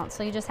 Sometimes you don't,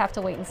 so you just have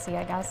to wait and see,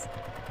 I guess.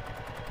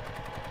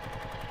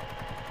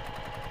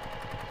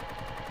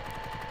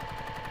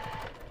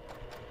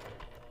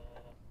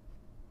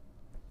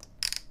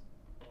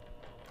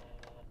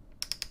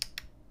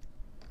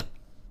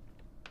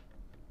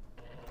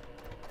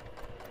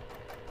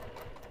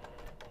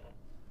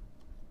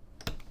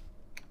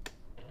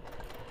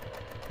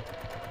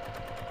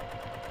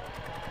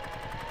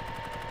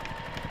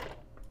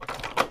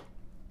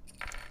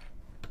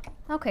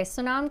 Okay,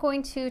 so now I'm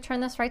going to turn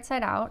this right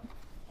side out,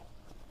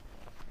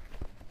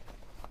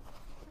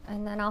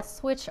 and then I'll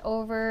switch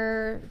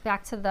over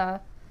back to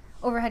the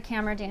overhead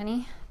camera,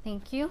 Danny.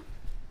 Thank you.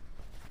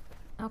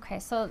 Okay,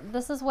 so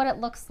this is what it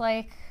looks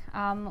like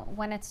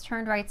when it's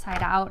turned right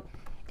side out.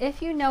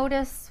 If you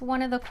notice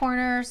one of the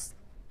corners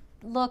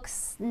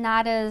looks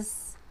not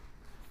as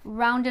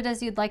rounded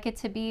as you'd like it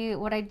to be,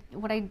 what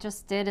I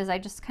just did is I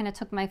just kind of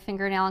took my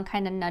fingernail and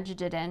kind of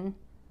nudged it in.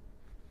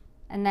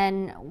 And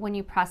then when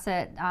you press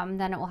it,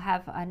 then it will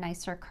have a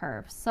nicer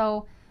curve.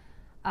 So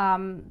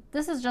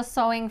this is just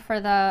sewing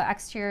for the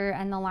exterior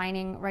and the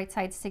lining right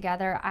sides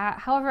together.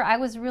 However, I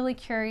was really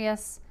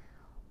curious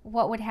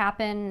what would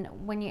happen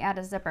when you add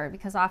a zipper,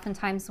 because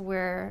oftentimes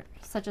we're,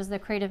 such as the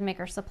Creative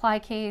Maker supply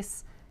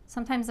case,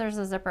 sometimes there's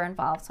a zipper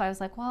involved. So I was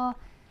like, well,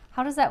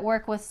 how does that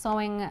work with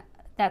sewing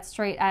that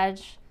straight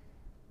edge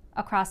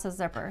across a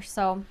zipper?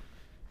 So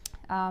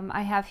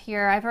I have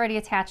here, I've already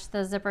attached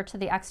the zipper to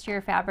the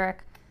exterior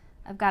fabric.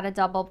 I've got a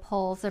double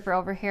pull zipper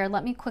over here.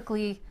 Let me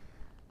quickly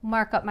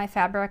mark up my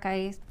fabric.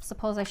 I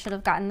suppose I should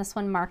have gotten this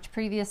one marked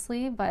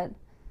previously, but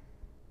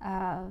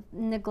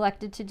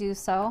neglected to do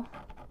so.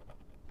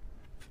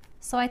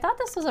 So I thought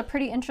this was a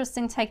pretty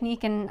interesting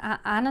technique, and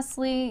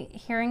honestly,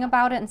 hearing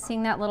about it and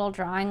seeing that little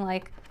drawing,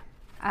 like,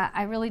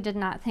 I really did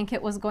not think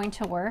it was going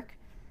to work.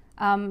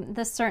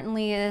 This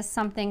certainly is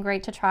something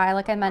great to try.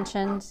 Like I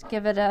mentioned,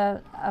 give it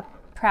a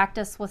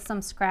practice with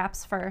some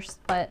scraps first,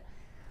 but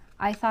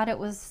I thought it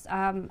was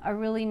a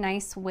really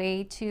nice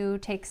way to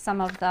take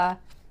some of the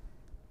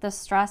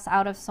stress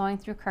out of sewing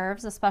through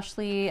curves,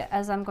 especially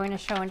as I'm going to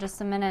show in just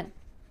a minute,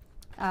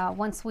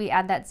 once we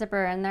add that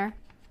zipper in there.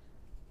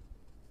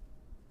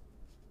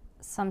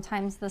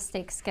 Sometimes the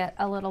stakes get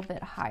a little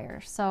bit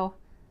higher. So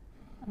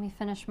let me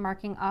finish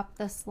marking up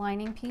this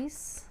lining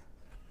piece.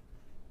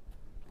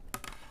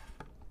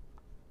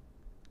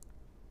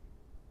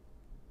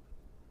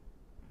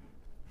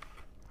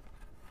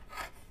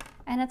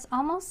 And it's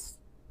almost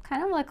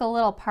kind of like a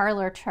little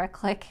parlor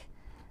trick, like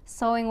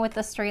sewing with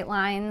the straight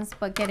lines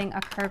but getting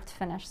a curved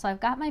finish. So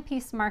I've got my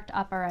piece marked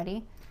up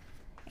already,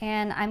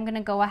 and I'm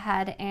gonna go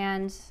ahead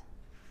and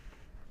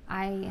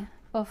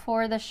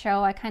before the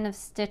show, I kind of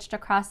stitched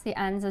across the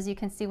ends, as you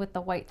can see, with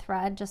the white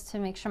thread, just to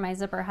make sure my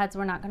zipper heads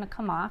were not going to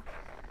come off.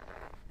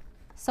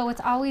 So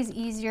it's always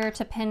easier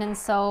to pin and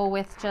sew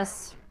with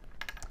just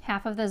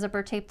half of the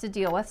zipper tape to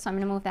deal with, so I'm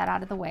going to move that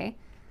out of the way.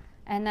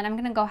 And then I'm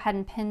going to go ahead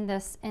and pin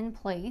this in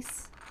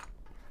place.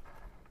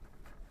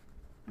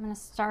 I'm going to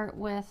start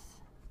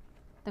with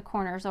the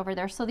corners over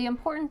there. So the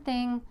important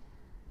thing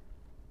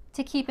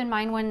to keep in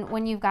mind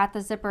when you've got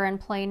the zipper in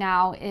play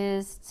now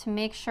is to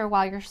make sure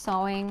while you're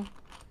sewing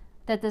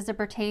that the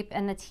zipper tape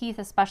and the teeth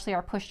especially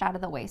are pushed out of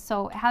the way.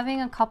 So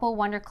having a couple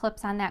wonder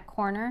clips on that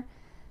corner,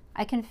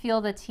 I can feel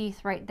the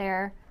teeth right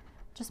there.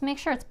 Just make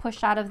sure it's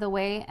pushed out of the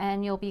way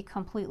and you'll be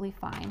completely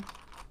fine.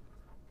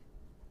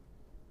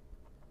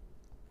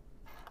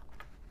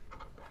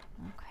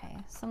 Okay,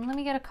 so let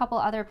me get a couple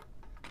other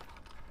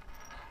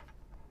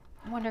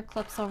wonder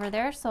clips over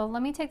there. So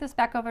let me take this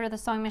back over to the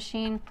sewing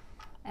machine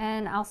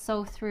and I'll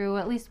sew through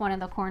at least one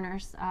of the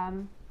corners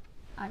on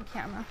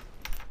camera.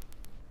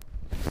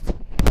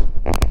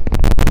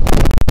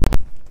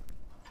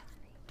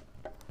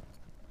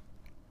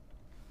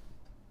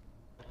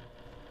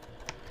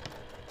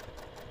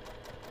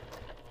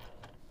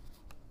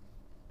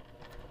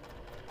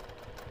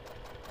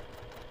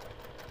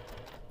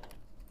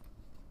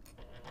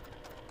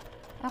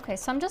 Okay,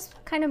 so I'm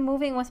just kind of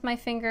moving with my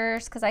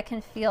fingers because I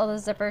can feel the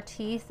zipper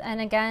teeth. And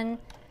again,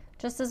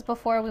 just as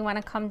before, we want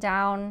to come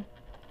down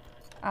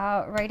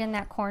right in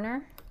that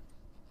corner.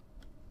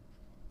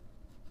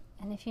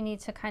 And if you need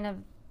to kind of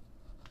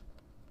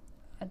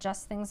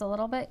adjust things a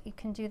little bit, you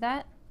can do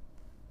that.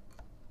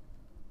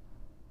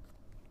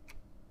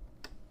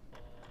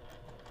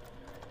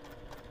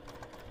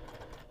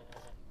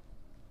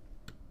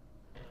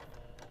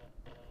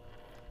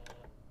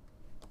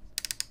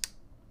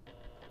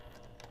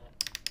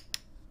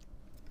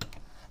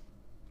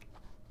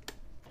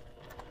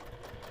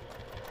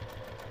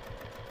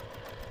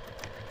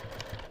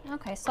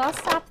 Okay, so I'll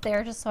stop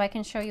there just so I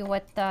can show you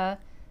what the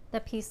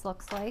piece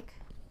looks like.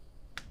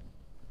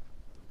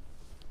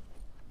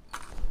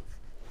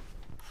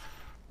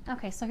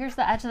 Okay, so here's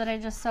the edge that I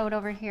just sewed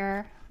over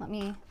here. Let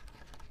me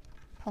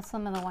pull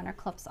some of the wonder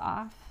clips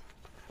off.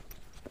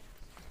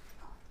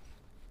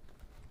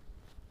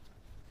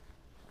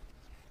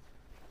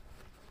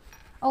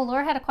 Oh,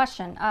 Laura had a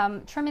question.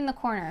 Trimming the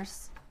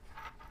corners.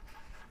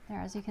 There,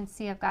 as you can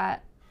see, I've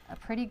got a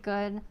pretty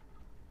good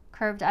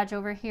curved edge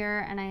over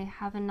here, and I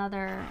have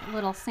another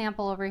little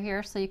sample over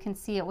here so you can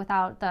see it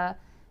without the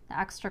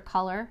extra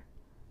color.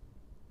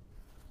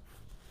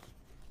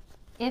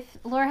 If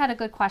Laura had a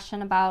good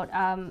question about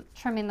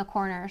trimming the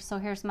corners, so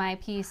here's my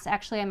piece.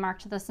 Actually, I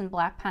marked this in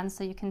black pen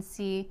so you can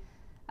see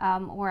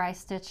where I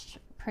stitched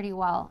pretty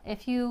well.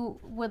 If you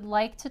would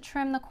like to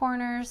trim the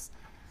corners,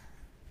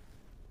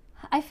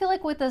 I feel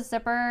like with the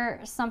zipper,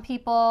 some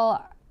people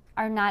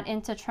are not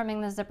into trimming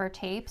the zipper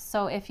tape,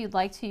 so if you'd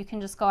like to, you can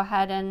just go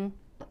ahead and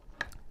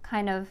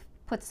kind of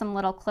put some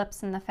little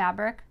clips in the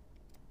fabric.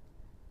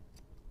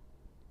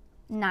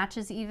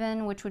 Notches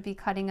even, which would be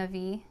cutting a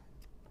V.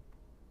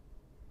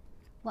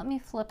 Let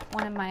me pull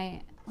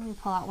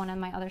out one of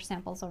my other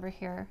samples over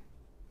here.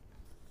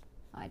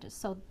 I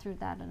just sewed through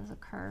that as a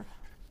curve.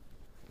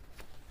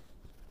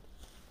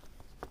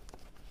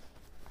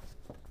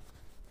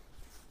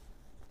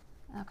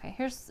 Okay,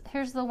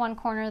 here's the one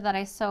corner that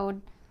I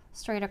sewed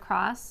straight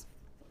across.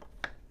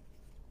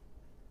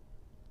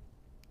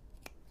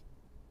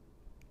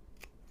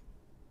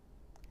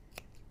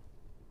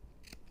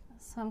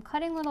 So I'm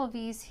cutting little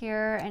V's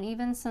here, and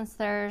even since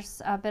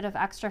there's a bit of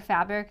extra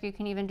fabric, you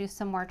can even do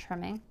some more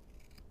trimming.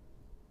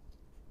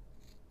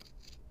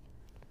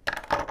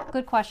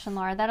 Good question,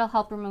 Laura. That'll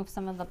help remove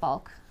some of the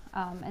bulk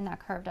in that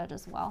curved edge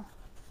as well.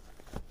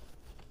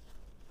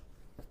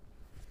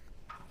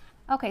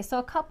 Okay, so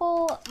a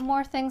couple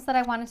more things that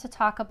I wanted to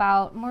talk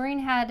about. Maureen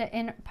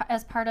had,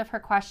 as part of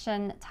her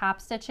question, top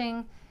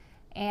stitching.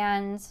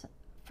 And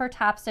for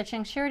top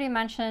stitching, she already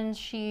mentioned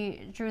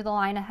she drew the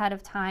line ahead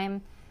of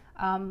time.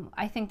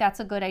 I think that's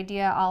a good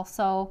idea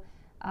also.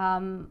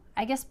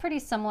 I guess pretty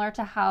similar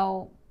to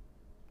how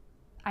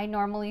I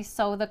normally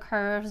sew the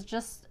curves.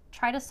 Just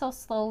try to sew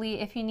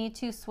slowly. If you need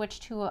to, switch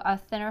to a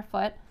thinner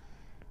foot.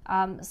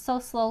 Sew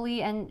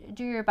slowly and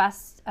do your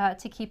best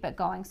to keep it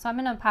going. So I'm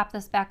going to pop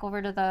this back over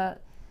to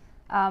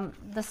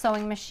the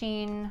sewing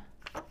machine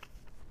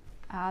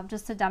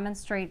just to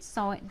demonstrate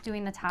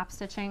doing the top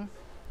stitching.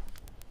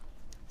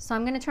 So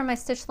I'm going to turn my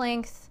stitch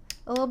length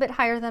a little bit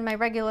higher than my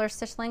regular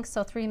stitch length,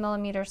 so 3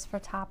 millimeters for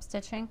top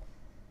stitching.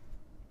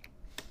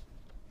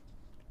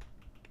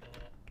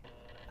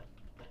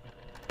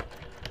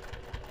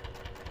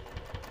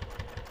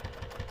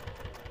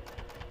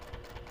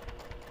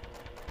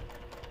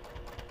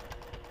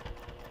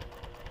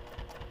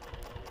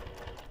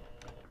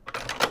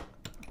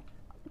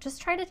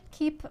 Just try to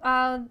keep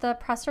the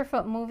presser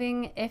foot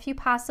moving if you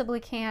possibly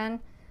can.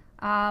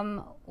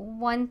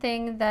 One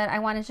thing that I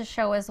wanted to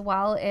show as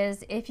well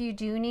is if you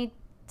do need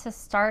to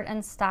start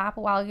and stop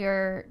while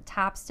you're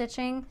top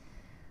stitching,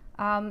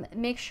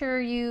 make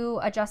sure you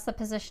adjust the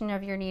position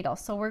of your needle.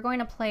 So we're going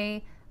to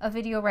play a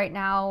video right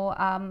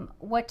now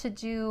what to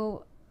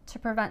do to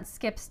prevent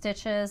skip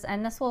stitches,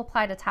 and this will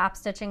apply to top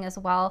stitching as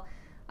well.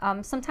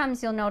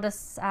 Sometimes you'll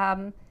notice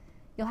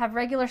you'll have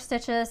regular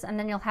stitches and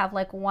then you'll have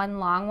like one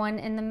long one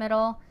in the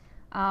middle.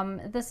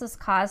 This is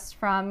caused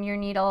from your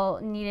needle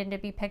needing to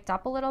be picked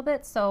up a little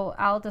bit, so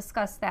I'll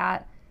discuss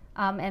that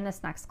in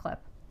this next clip.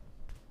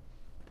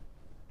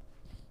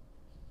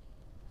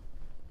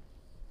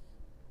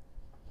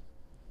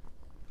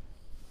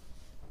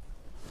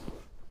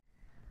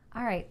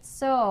 All right,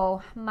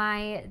 so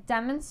my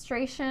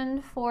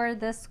demonstration for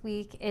this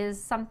week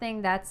is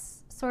something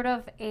that's sort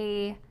of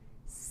a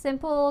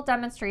simple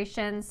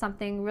demonstration,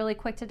 something really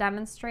quick to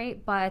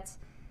demonstrate, but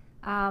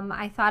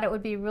I thought it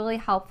would be really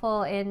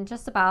helpful in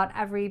just about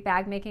every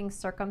bag making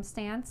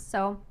circumstance.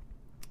 So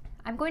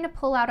I'm going to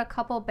pull out a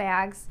couple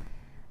bags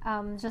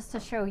just to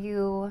show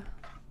you,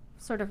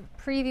 sort of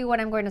preview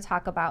what I'm going to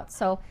talk about.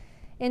 So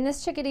in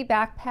this Chickadee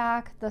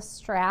backpack, the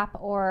strap,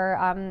 or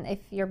if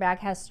your bag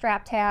has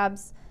strap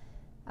tabs,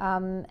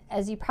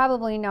 as you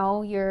probably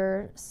know,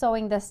 you're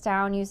sewing this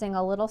down using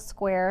a little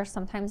square,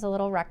 sometimes a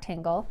little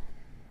rectangle.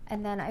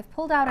 And then I've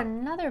pulled out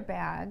another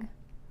bag.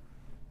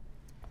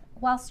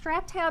 While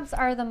strap tabs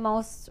are the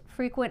most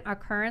frequent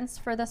occurrence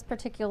for this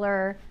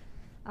particular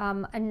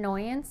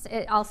annoyance,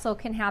 it also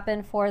can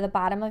happen for the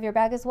bottom of your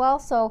bag as well.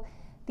 So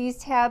these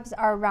tabs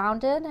are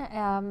rounded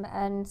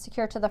and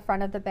secure to the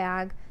front of the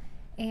bag.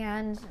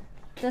 And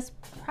this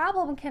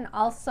problem can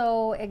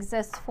also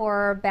exist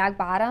for bag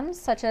bottoms,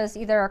 such as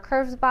either a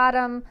curved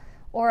bottom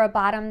or a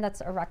bottom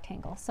that's a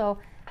rectangle. So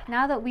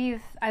now that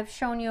I've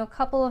shown you a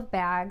couple of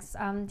bags,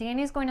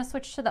 Danny's going to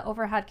switch to the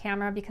overhead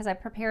camera because I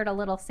prepared a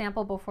little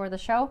sample before the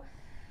show.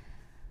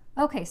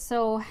 Okay,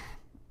 so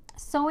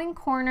sewing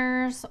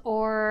corners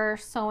or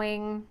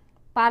sewing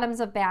bottoms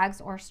of bags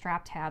or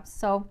strap tabs.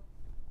 So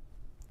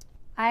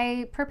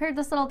I prepared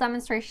this little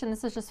demonstration.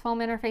 This is just foam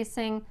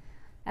interfacing,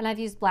 and I've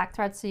used black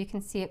thread so you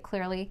can see it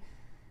clearly.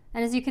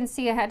 And as you can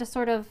see, I had to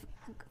sort of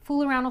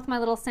fool around with my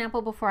little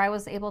sample before I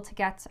was able to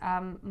get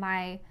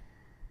my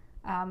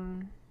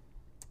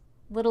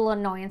little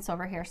annoyance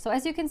over here. So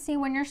as you can see,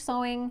 when you're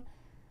sewing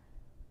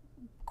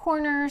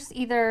corners,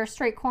 either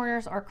straight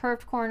corners or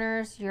curved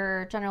corners,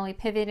 you're generally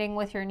pivoting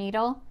with your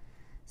needle.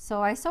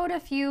 So I sewed a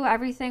few,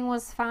 everything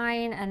was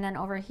fine. And then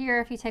over here,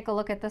 if you take a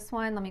look at this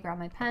one, let me grab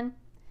my pen.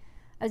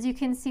 As you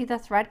can see, the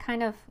thread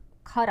kind of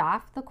cut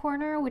off the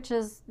corner, which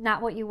is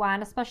not what you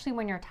want, especially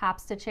when you're top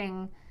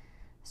stitching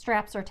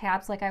straps or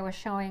tabs like I was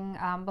showing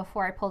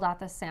before I pulled out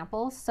this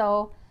sample.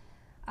 So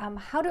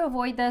how to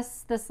avoid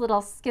this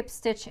little skip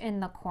stitch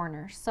in the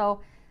corner. So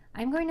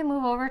I'm going to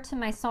move over to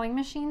my sewing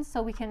machine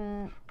so we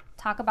can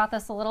talk about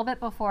this a little bit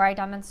before I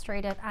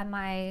demonstrate it on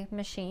my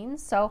machine.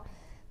 So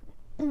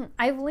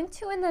I've linked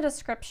to in the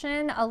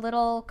description a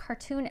little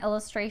cartoon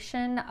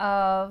illustration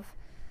of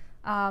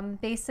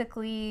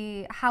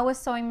basically how a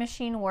sewing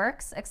machine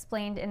works,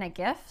 explained in a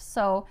GIF.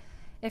 So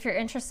if you're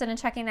interested in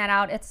checking that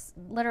out, it's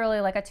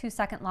literally like a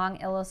 2-second long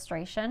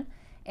illustration.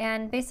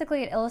 And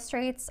basically it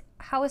illustrates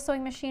how a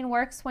sewing machine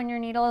works when your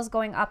needle is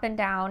going up and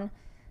down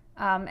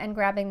and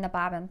grabbing the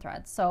bobbin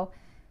thread. So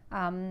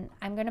I'm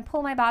going to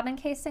pull my bobbin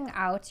casing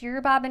out.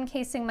 Your bobbin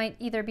casing might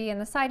either be in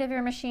the side of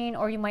your machine,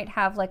 or you might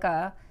have like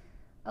a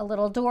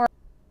little door.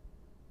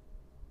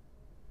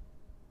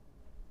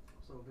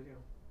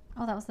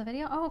 Oh, that was the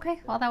video? Oh,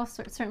 okay. Well, that was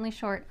certainly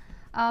short.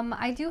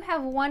 I do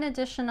have one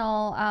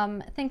additional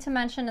thing to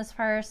mention as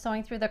far as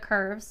sewing through the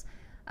curves.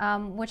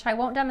 which I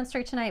won't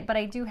demonstrate tonight, but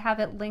I do have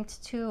it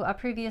linked to a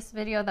previous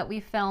video that we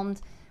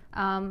filmed,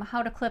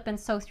 how to clip and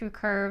sew through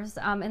curves.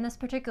 In this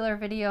particular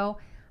video,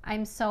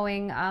 I'm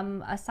sewing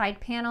a side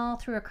panel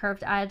through a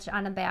curved edge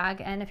on a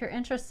bag, and if you're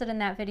interested in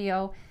that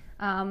video,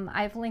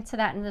 I've linked to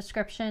that in the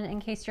description in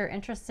case you're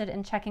interested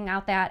in checking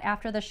out that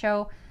after the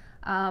show.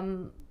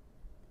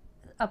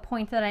 A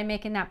point that I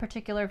make in that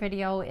particular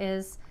video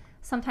is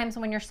sometimes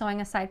when you're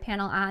sewing a side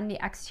panel on,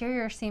 the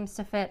exterior seems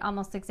to fit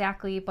almost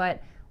exactly,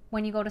 but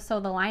when you go to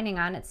sew the lining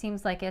on, it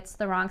seems like it's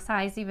the wrong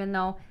size, even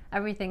though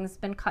everything's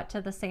been cut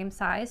to the same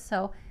size.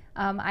 So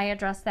I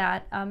address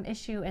that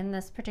issue in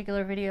this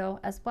particular video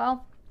as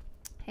well,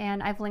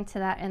 and I've linked to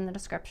that in the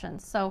description.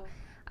 So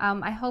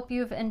I hope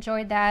you've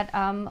enjoyed that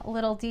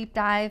little deep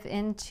dive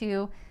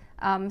into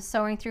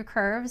sewing through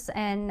curves,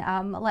 and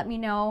let me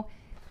know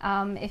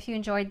if you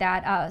enjoyed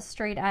that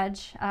straight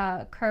edge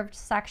curved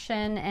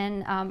section,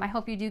 and I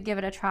hope you do give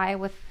it a try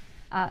with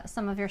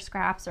some of your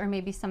scraps, or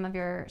maybe some of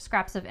your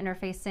scraps of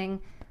interfacing.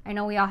 I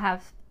know we all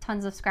have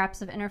tons of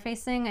scraps of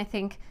interfacing. I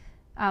think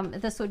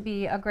this would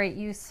be a great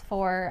use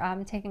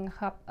for taking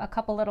a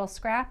couple little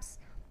scraps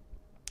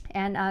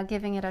and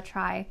giving it a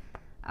try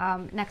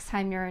next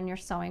time you're in your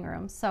sewing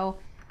room. So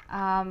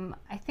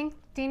I think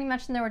Danny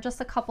mentioned there were just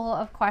a couple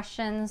of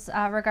questions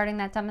regarding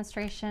that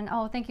demonstration.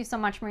 Oh, thank you so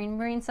much, Maureen.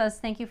 Maureen says,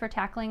 thank you for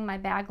tackling my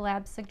bag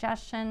lab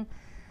suggestion.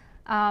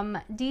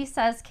 Dee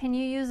says, can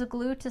you use a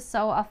glue to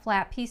sew a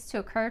flat piece to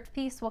a curved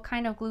piece? What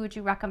kind of glue would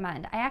you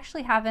recommend? I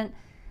actually haven't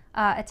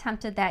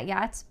attempted that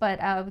yet, but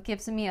it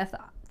gives me a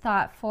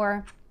thought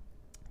for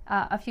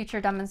a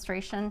future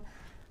demonstration.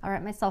 I'll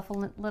write myself a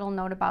little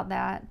note about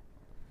that.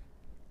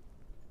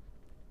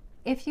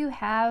 If you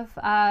have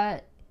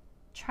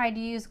tried to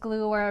use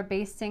glue or a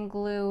basting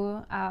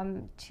glue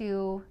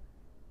to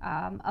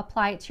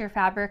apply it to your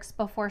fabrics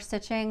before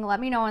stitching, let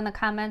me know in the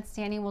comments.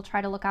 Danny will try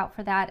to look out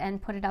for that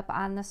and put it up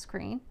on the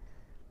screen.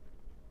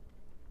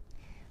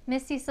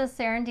 Misty says,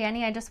 Sarah and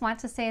Danny, I just want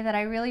to say that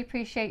I really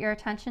appreciate your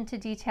attention to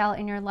detail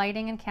in your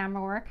lighting and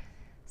camera work.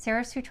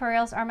 Sarah's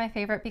tutorials are my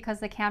favorite because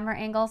the camera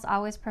angles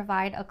always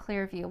provide a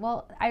clear view.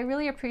 Well, I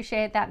really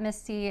appreciate that,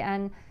 Misty,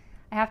 and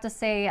I have to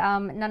say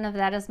none of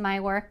that is my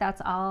work.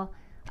 That's all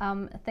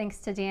thanks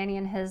to Danny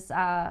and his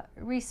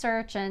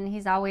research, and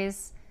he's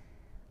always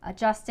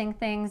adjusting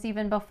things.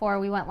 Even before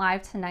we went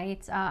live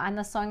tonight on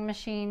the sewing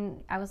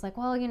machine, I was like,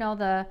 well, you know,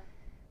 the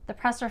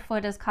presser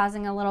foot is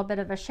causing a little bit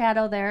of a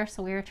shadow there,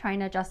 so we were trying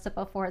to adjust it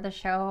before the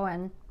show.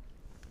 And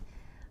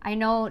I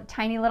know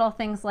tiny little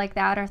things like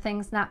that are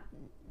things not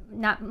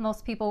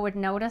most people would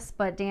notice,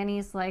 but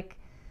Danny's like,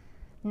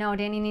 no,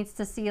 Danny needs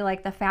to see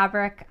like the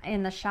fabric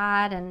in the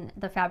shot and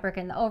the fabric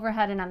in the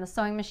overhead and on the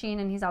sewing machine,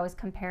 and he's always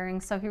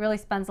comparing. So he really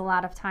spends a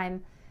lot of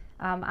time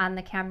on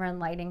the camera and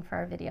lighting for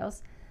our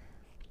videos.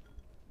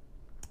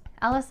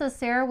 Ella says,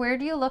 Sarah, where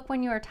do you look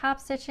when you are top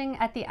stitching?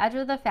 At the edge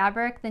of the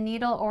fabric, the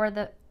needle, or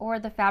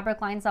the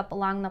fabric lines up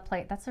along the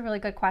plate? That's a really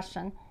good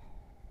question.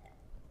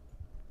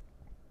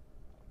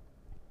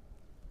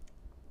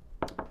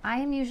 I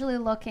am usually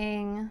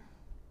looking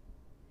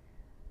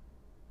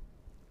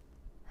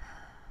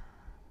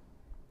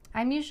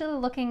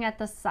at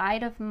the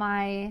side of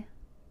my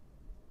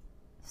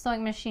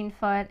sewing machine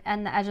foot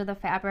and the edge of the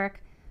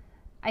fabric.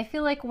 I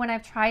feel like when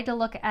I've tried to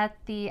look at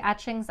the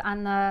etchings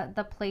on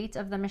the plate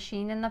of the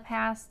machine in the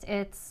past,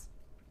 it's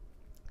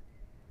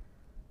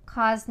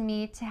caused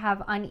me to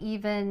have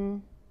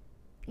uneven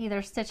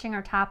either stitching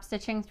or top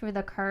stitching through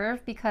the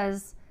curve,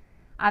 because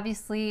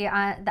obviously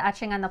the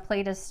etching on the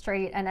plate is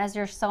straight, and as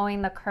you're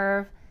sewing the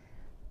curve,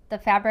 the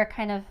fabric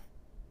kind of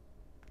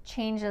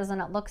changes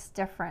and it looks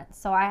different.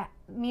 So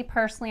me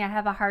personally, I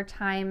have a hard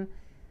time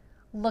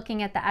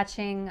looking at the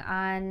etching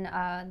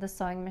on the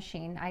sewing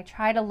machine. I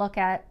try to look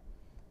at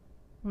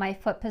my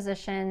foot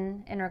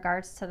position in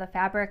regards to the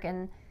fabric,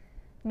 and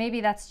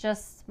maybe that's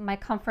just my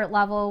comfort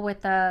level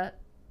with the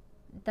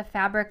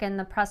fabric and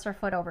the presser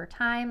foot over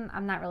time.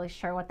 I'm not really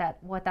sure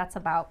what that's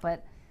about,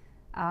 but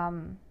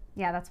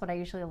yeah, that's what I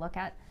usually look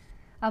at.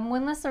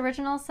 Winless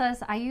Original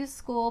says, I use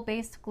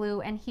school-based glue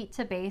and heat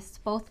to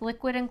baste. Both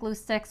liquid and glue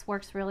sticks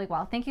works really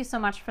well. Thank you so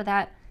much for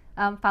that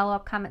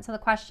follow-up comment to the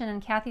question.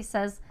 And Kathy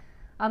says,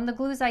 the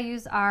glues I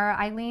use are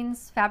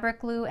Eileen's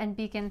fabric glue and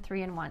Beacon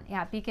 3-in-1.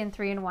 Yeah, Beacon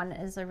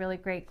 3-in-1 is a really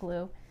great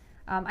glue.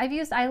 I've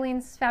used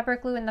Eileen's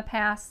fabric glue in the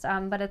past,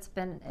 but it's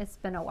been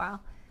a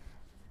while.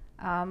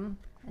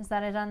 Is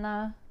that it on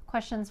the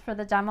questions for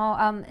the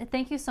demo?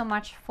 Thank you so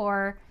much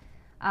for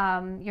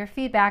your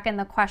feedback and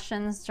the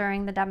questions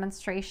during the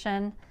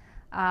demonstration.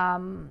 I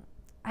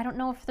don't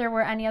know if there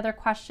were any other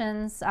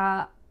questions,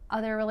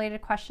 other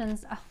related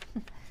questions.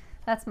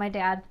 That's my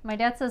dad. My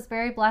dad says,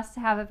 very blessed to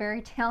have a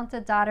very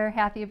talented daughter.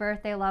 Happy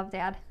birthday. Love,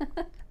 Dad.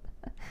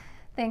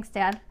 Thanks,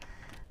 Dad.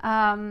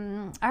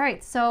 All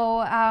right,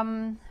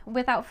 so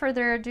without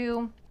further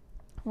ado,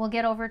 we'll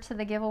get over to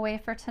the giveaway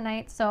for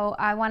tonight. So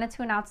I wanted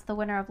to announce the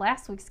winner of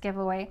last week's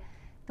giveaway.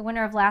 The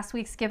winner of last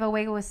week's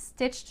giveaway was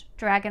Stitched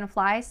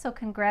Dragonfly. So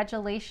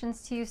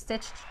congratulations to you,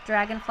 Stitched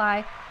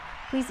Dragonfly.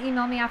 Please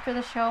email me after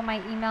the show. My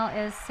email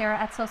is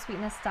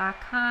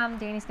sarah@sewsweetness.com.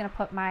 Danny's going to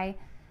put my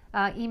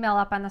email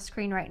up on the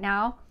screen right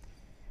now.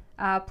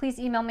 Please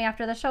email me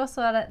after the show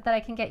so that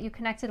I can get you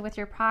connected with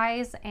your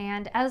prize.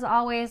 And as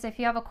always, if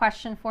you have a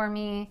question for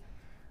me,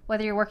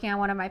 whether you're working on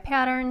one of my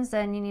patterns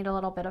and you need a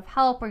little bit of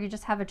help or you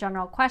just have a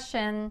general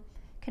question, you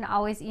can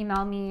always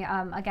email me.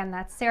 Again,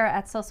 that's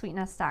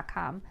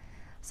sarah@sewsweetness.com.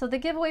 So the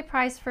giveaway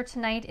prize for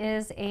tonight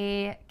is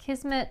a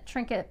Kismet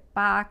trinket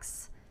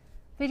box,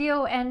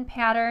 video and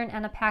pattern,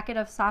 and a packet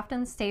of Soft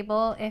and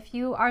Stable. If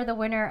you are the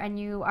winner and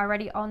you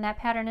already own that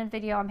pattern and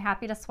video, I'm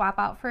happy to swap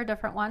out for a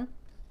different one.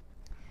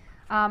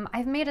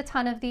 I've made a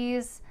ton of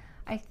these.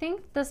 I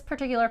think this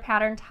particular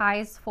pattern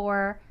ties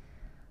for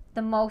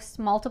the most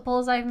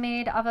multiples I've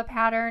made of a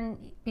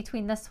pattern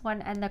between this one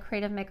and the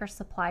Creative Maker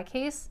supply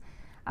case.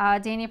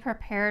 Danny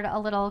prepared a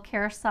little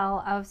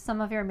carousel of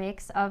some of your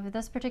makes of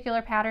this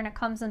particular pattern. It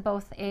comes in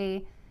both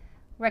a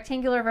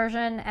rectangular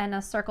version and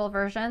a circle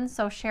version.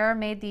 So Cher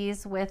made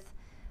these with,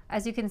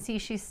 as you can see,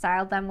 she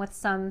styled them with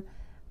some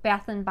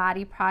Bath and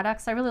Body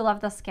products. I really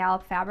love the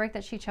scallop fabric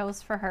that she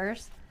chose for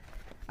hers.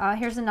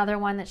 Here's another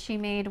one that she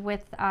made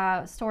with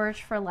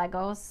storage for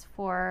Legos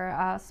for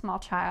a small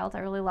child. I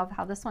really love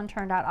how this one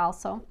turned out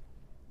also.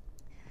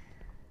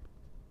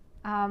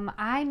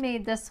 I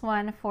made this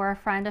one for a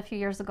friend a few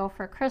years ago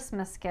for a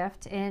Christmas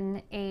gift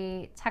in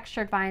a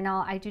textured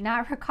vinyl. I do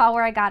not recall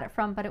where I got it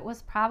from, but it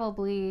was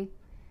probably,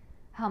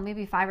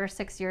 maybe 5 or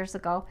 6 years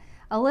ago.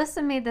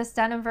 Alyssa made this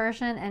denim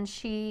version and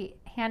she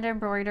hand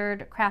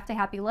embroidered Craft a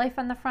Happy Life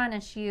on the front,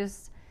 and she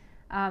used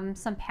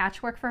some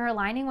patchwork for her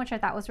lining, which I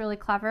thought was really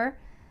clever.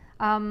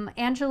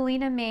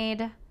 Angelina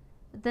made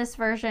this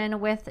version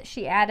with,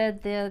 she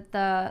added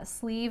the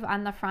sleeve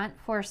on the front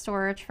for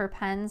storage for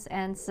pens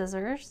and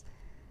scissors.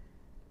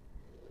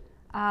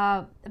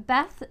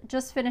 Beth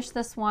just finished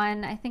this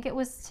one. I think it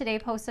was today,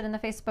 posted in the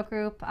Facebook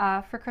group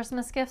for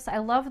Christmas gifts. I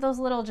love those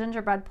little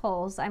gingerbread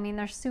poles. I mean,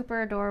 they're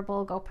super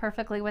adorable, go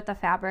perfectly with the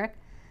fabric.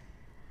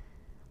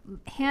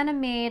 Hannah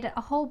made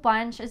a whole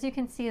bunch. As you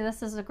can see,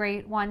 this is a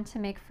great one to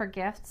make for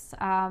gifts.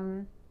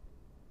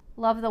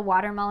 Love the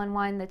watermelon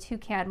one, the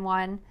toucan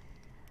one.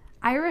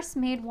 Iris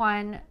made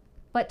one,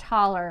 but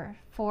taller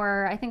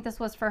for, I think this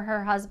was for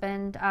her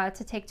husband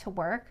to take to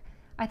work.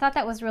 I thought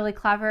that was really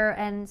clever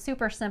and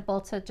super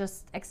simple to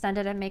just extend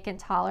it and make it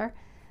taller.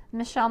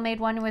 Michelle made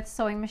one with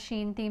sewing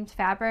machine themed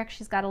fabric.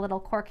 She's got a little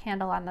cork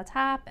handle on the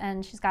top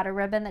and she's got a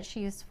ribbon that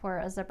she used for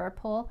a zipper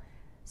pull.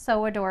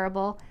 So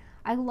adorable.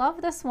 I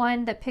love this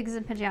one that Pigs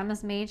in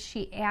Pajamas made.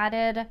 She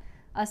added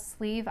a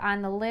sleeve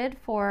on the lid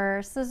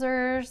for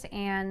scissors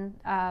and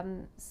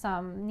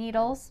some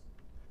needles.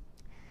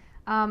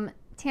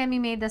 Tammy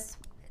made this,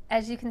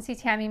 as you can see,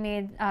 Tammy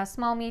made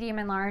small, medium,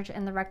 and large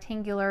in the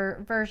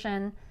rectangular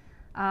version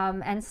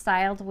and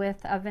styled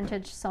with a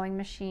vintage sewing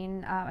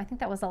machine. I think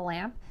that was a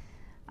lamp.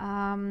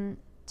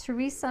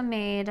 Teresa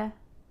made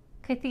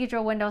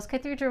cathedral windows.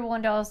 Cathedral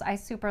windows, I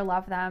super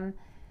love them,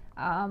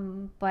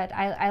 but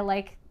I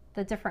like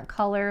the different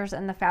colors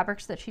and the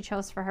fabrics that she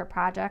chose for her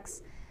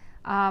projects.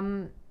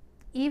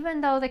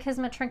 Even though the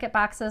Kismet trinket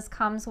boxes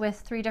comes with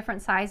 3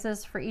 different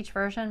sizes for each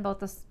version, both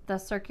the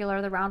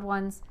circular, the round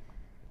ones,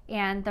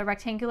 and the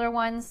rectangular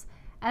ones,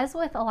 as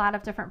with a lot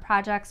of different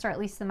projects, or at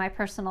least in my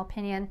personal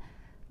opinion,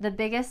 the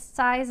biggest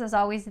size is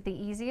always the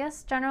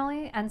easiest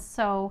generally. And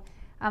so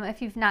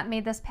if you've not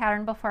made this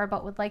pattern before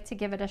but would like to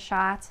give it a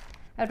shot,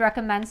 I'd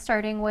recommend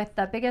starting with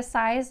the biggest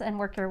size and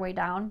work your way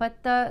down.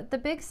 But the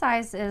big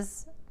size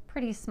is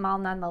pretty small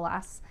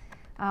nonetheless.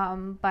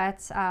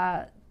 Holidays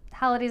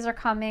are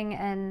coming,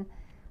 and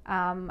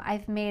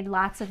I've made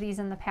lots of these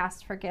in the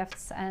past for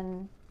gifts,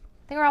 and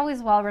they were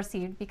always well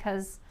received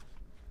because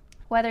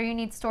whether you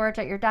need storage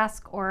at your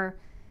desk or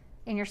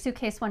in your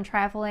suitcase when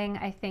traveling,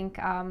 I think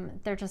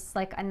they're just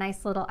like a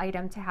nice little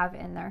item to have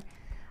in there.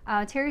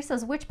 Terry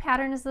says, which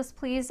pattern is this,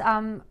 please?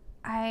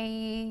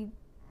 I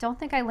don't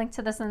think I linked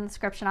to this in the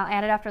description. I'll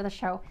add it after the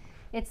show.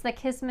 It's the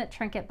Kismet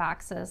trinket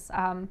boxes.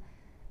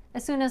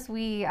 As soon as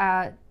we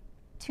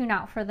tune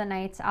out for the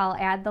night, I'll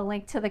add the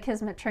link to the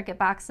Kismet trinket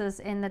boxes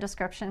in the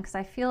description because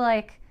I feel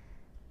like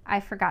I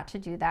forgot to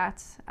do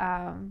that,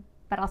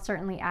 but I'll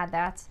certainly add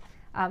that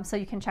so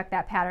you can check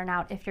that pattern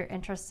out if you're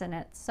interested in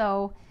it.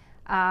 So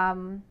I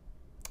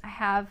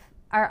have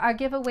our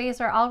giveaways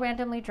are all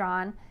randomly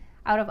drawn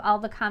out of all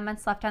the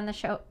comments left on the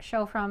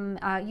show from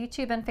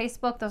YouTube and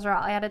Facebook. Those are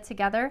all added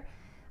together.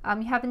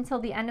 You have until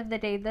the end of the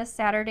day this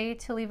Saturday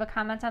to leave a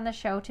comment on the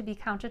show to be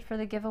counted for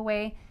the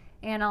giveaway,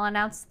 and I'll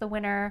announce the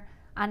winner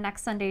on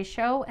next Sunday's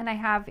show. And I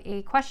have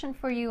a question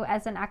for you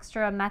as an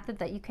extra method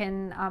that you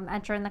can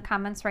enter in the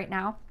comments right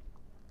now.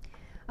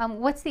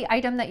 What's the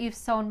item that you've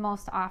sewn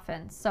most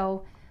often?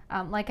 So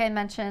like I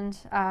mentioned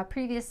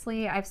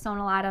previously, I've sewn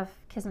a lot of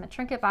Kismet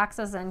trinket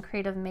boxes and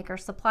Creative Maker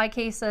supply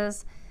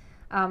cases.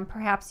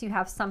 Perhaps you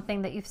have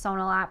something that you've sewn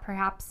a lot,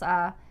 perhaps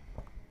a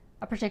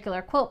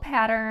particular quilt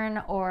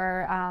pattern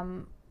or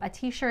a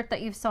t-shirt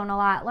that you've sewn a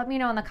lot. Let me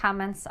know in the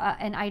comments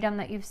an item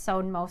that you've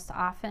sewn most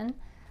often.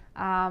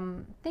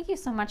 Thank you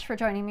so much for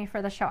joining me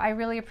for the show. I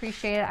really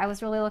appreciate it. I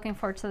was really looking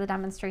forward to the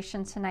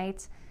demonstration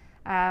tonight.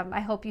 I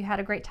hope you had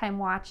a great time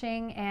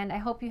watching, and I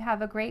hope you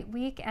have a great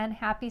week and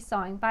happy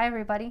sewing. Bye,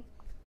 everybody.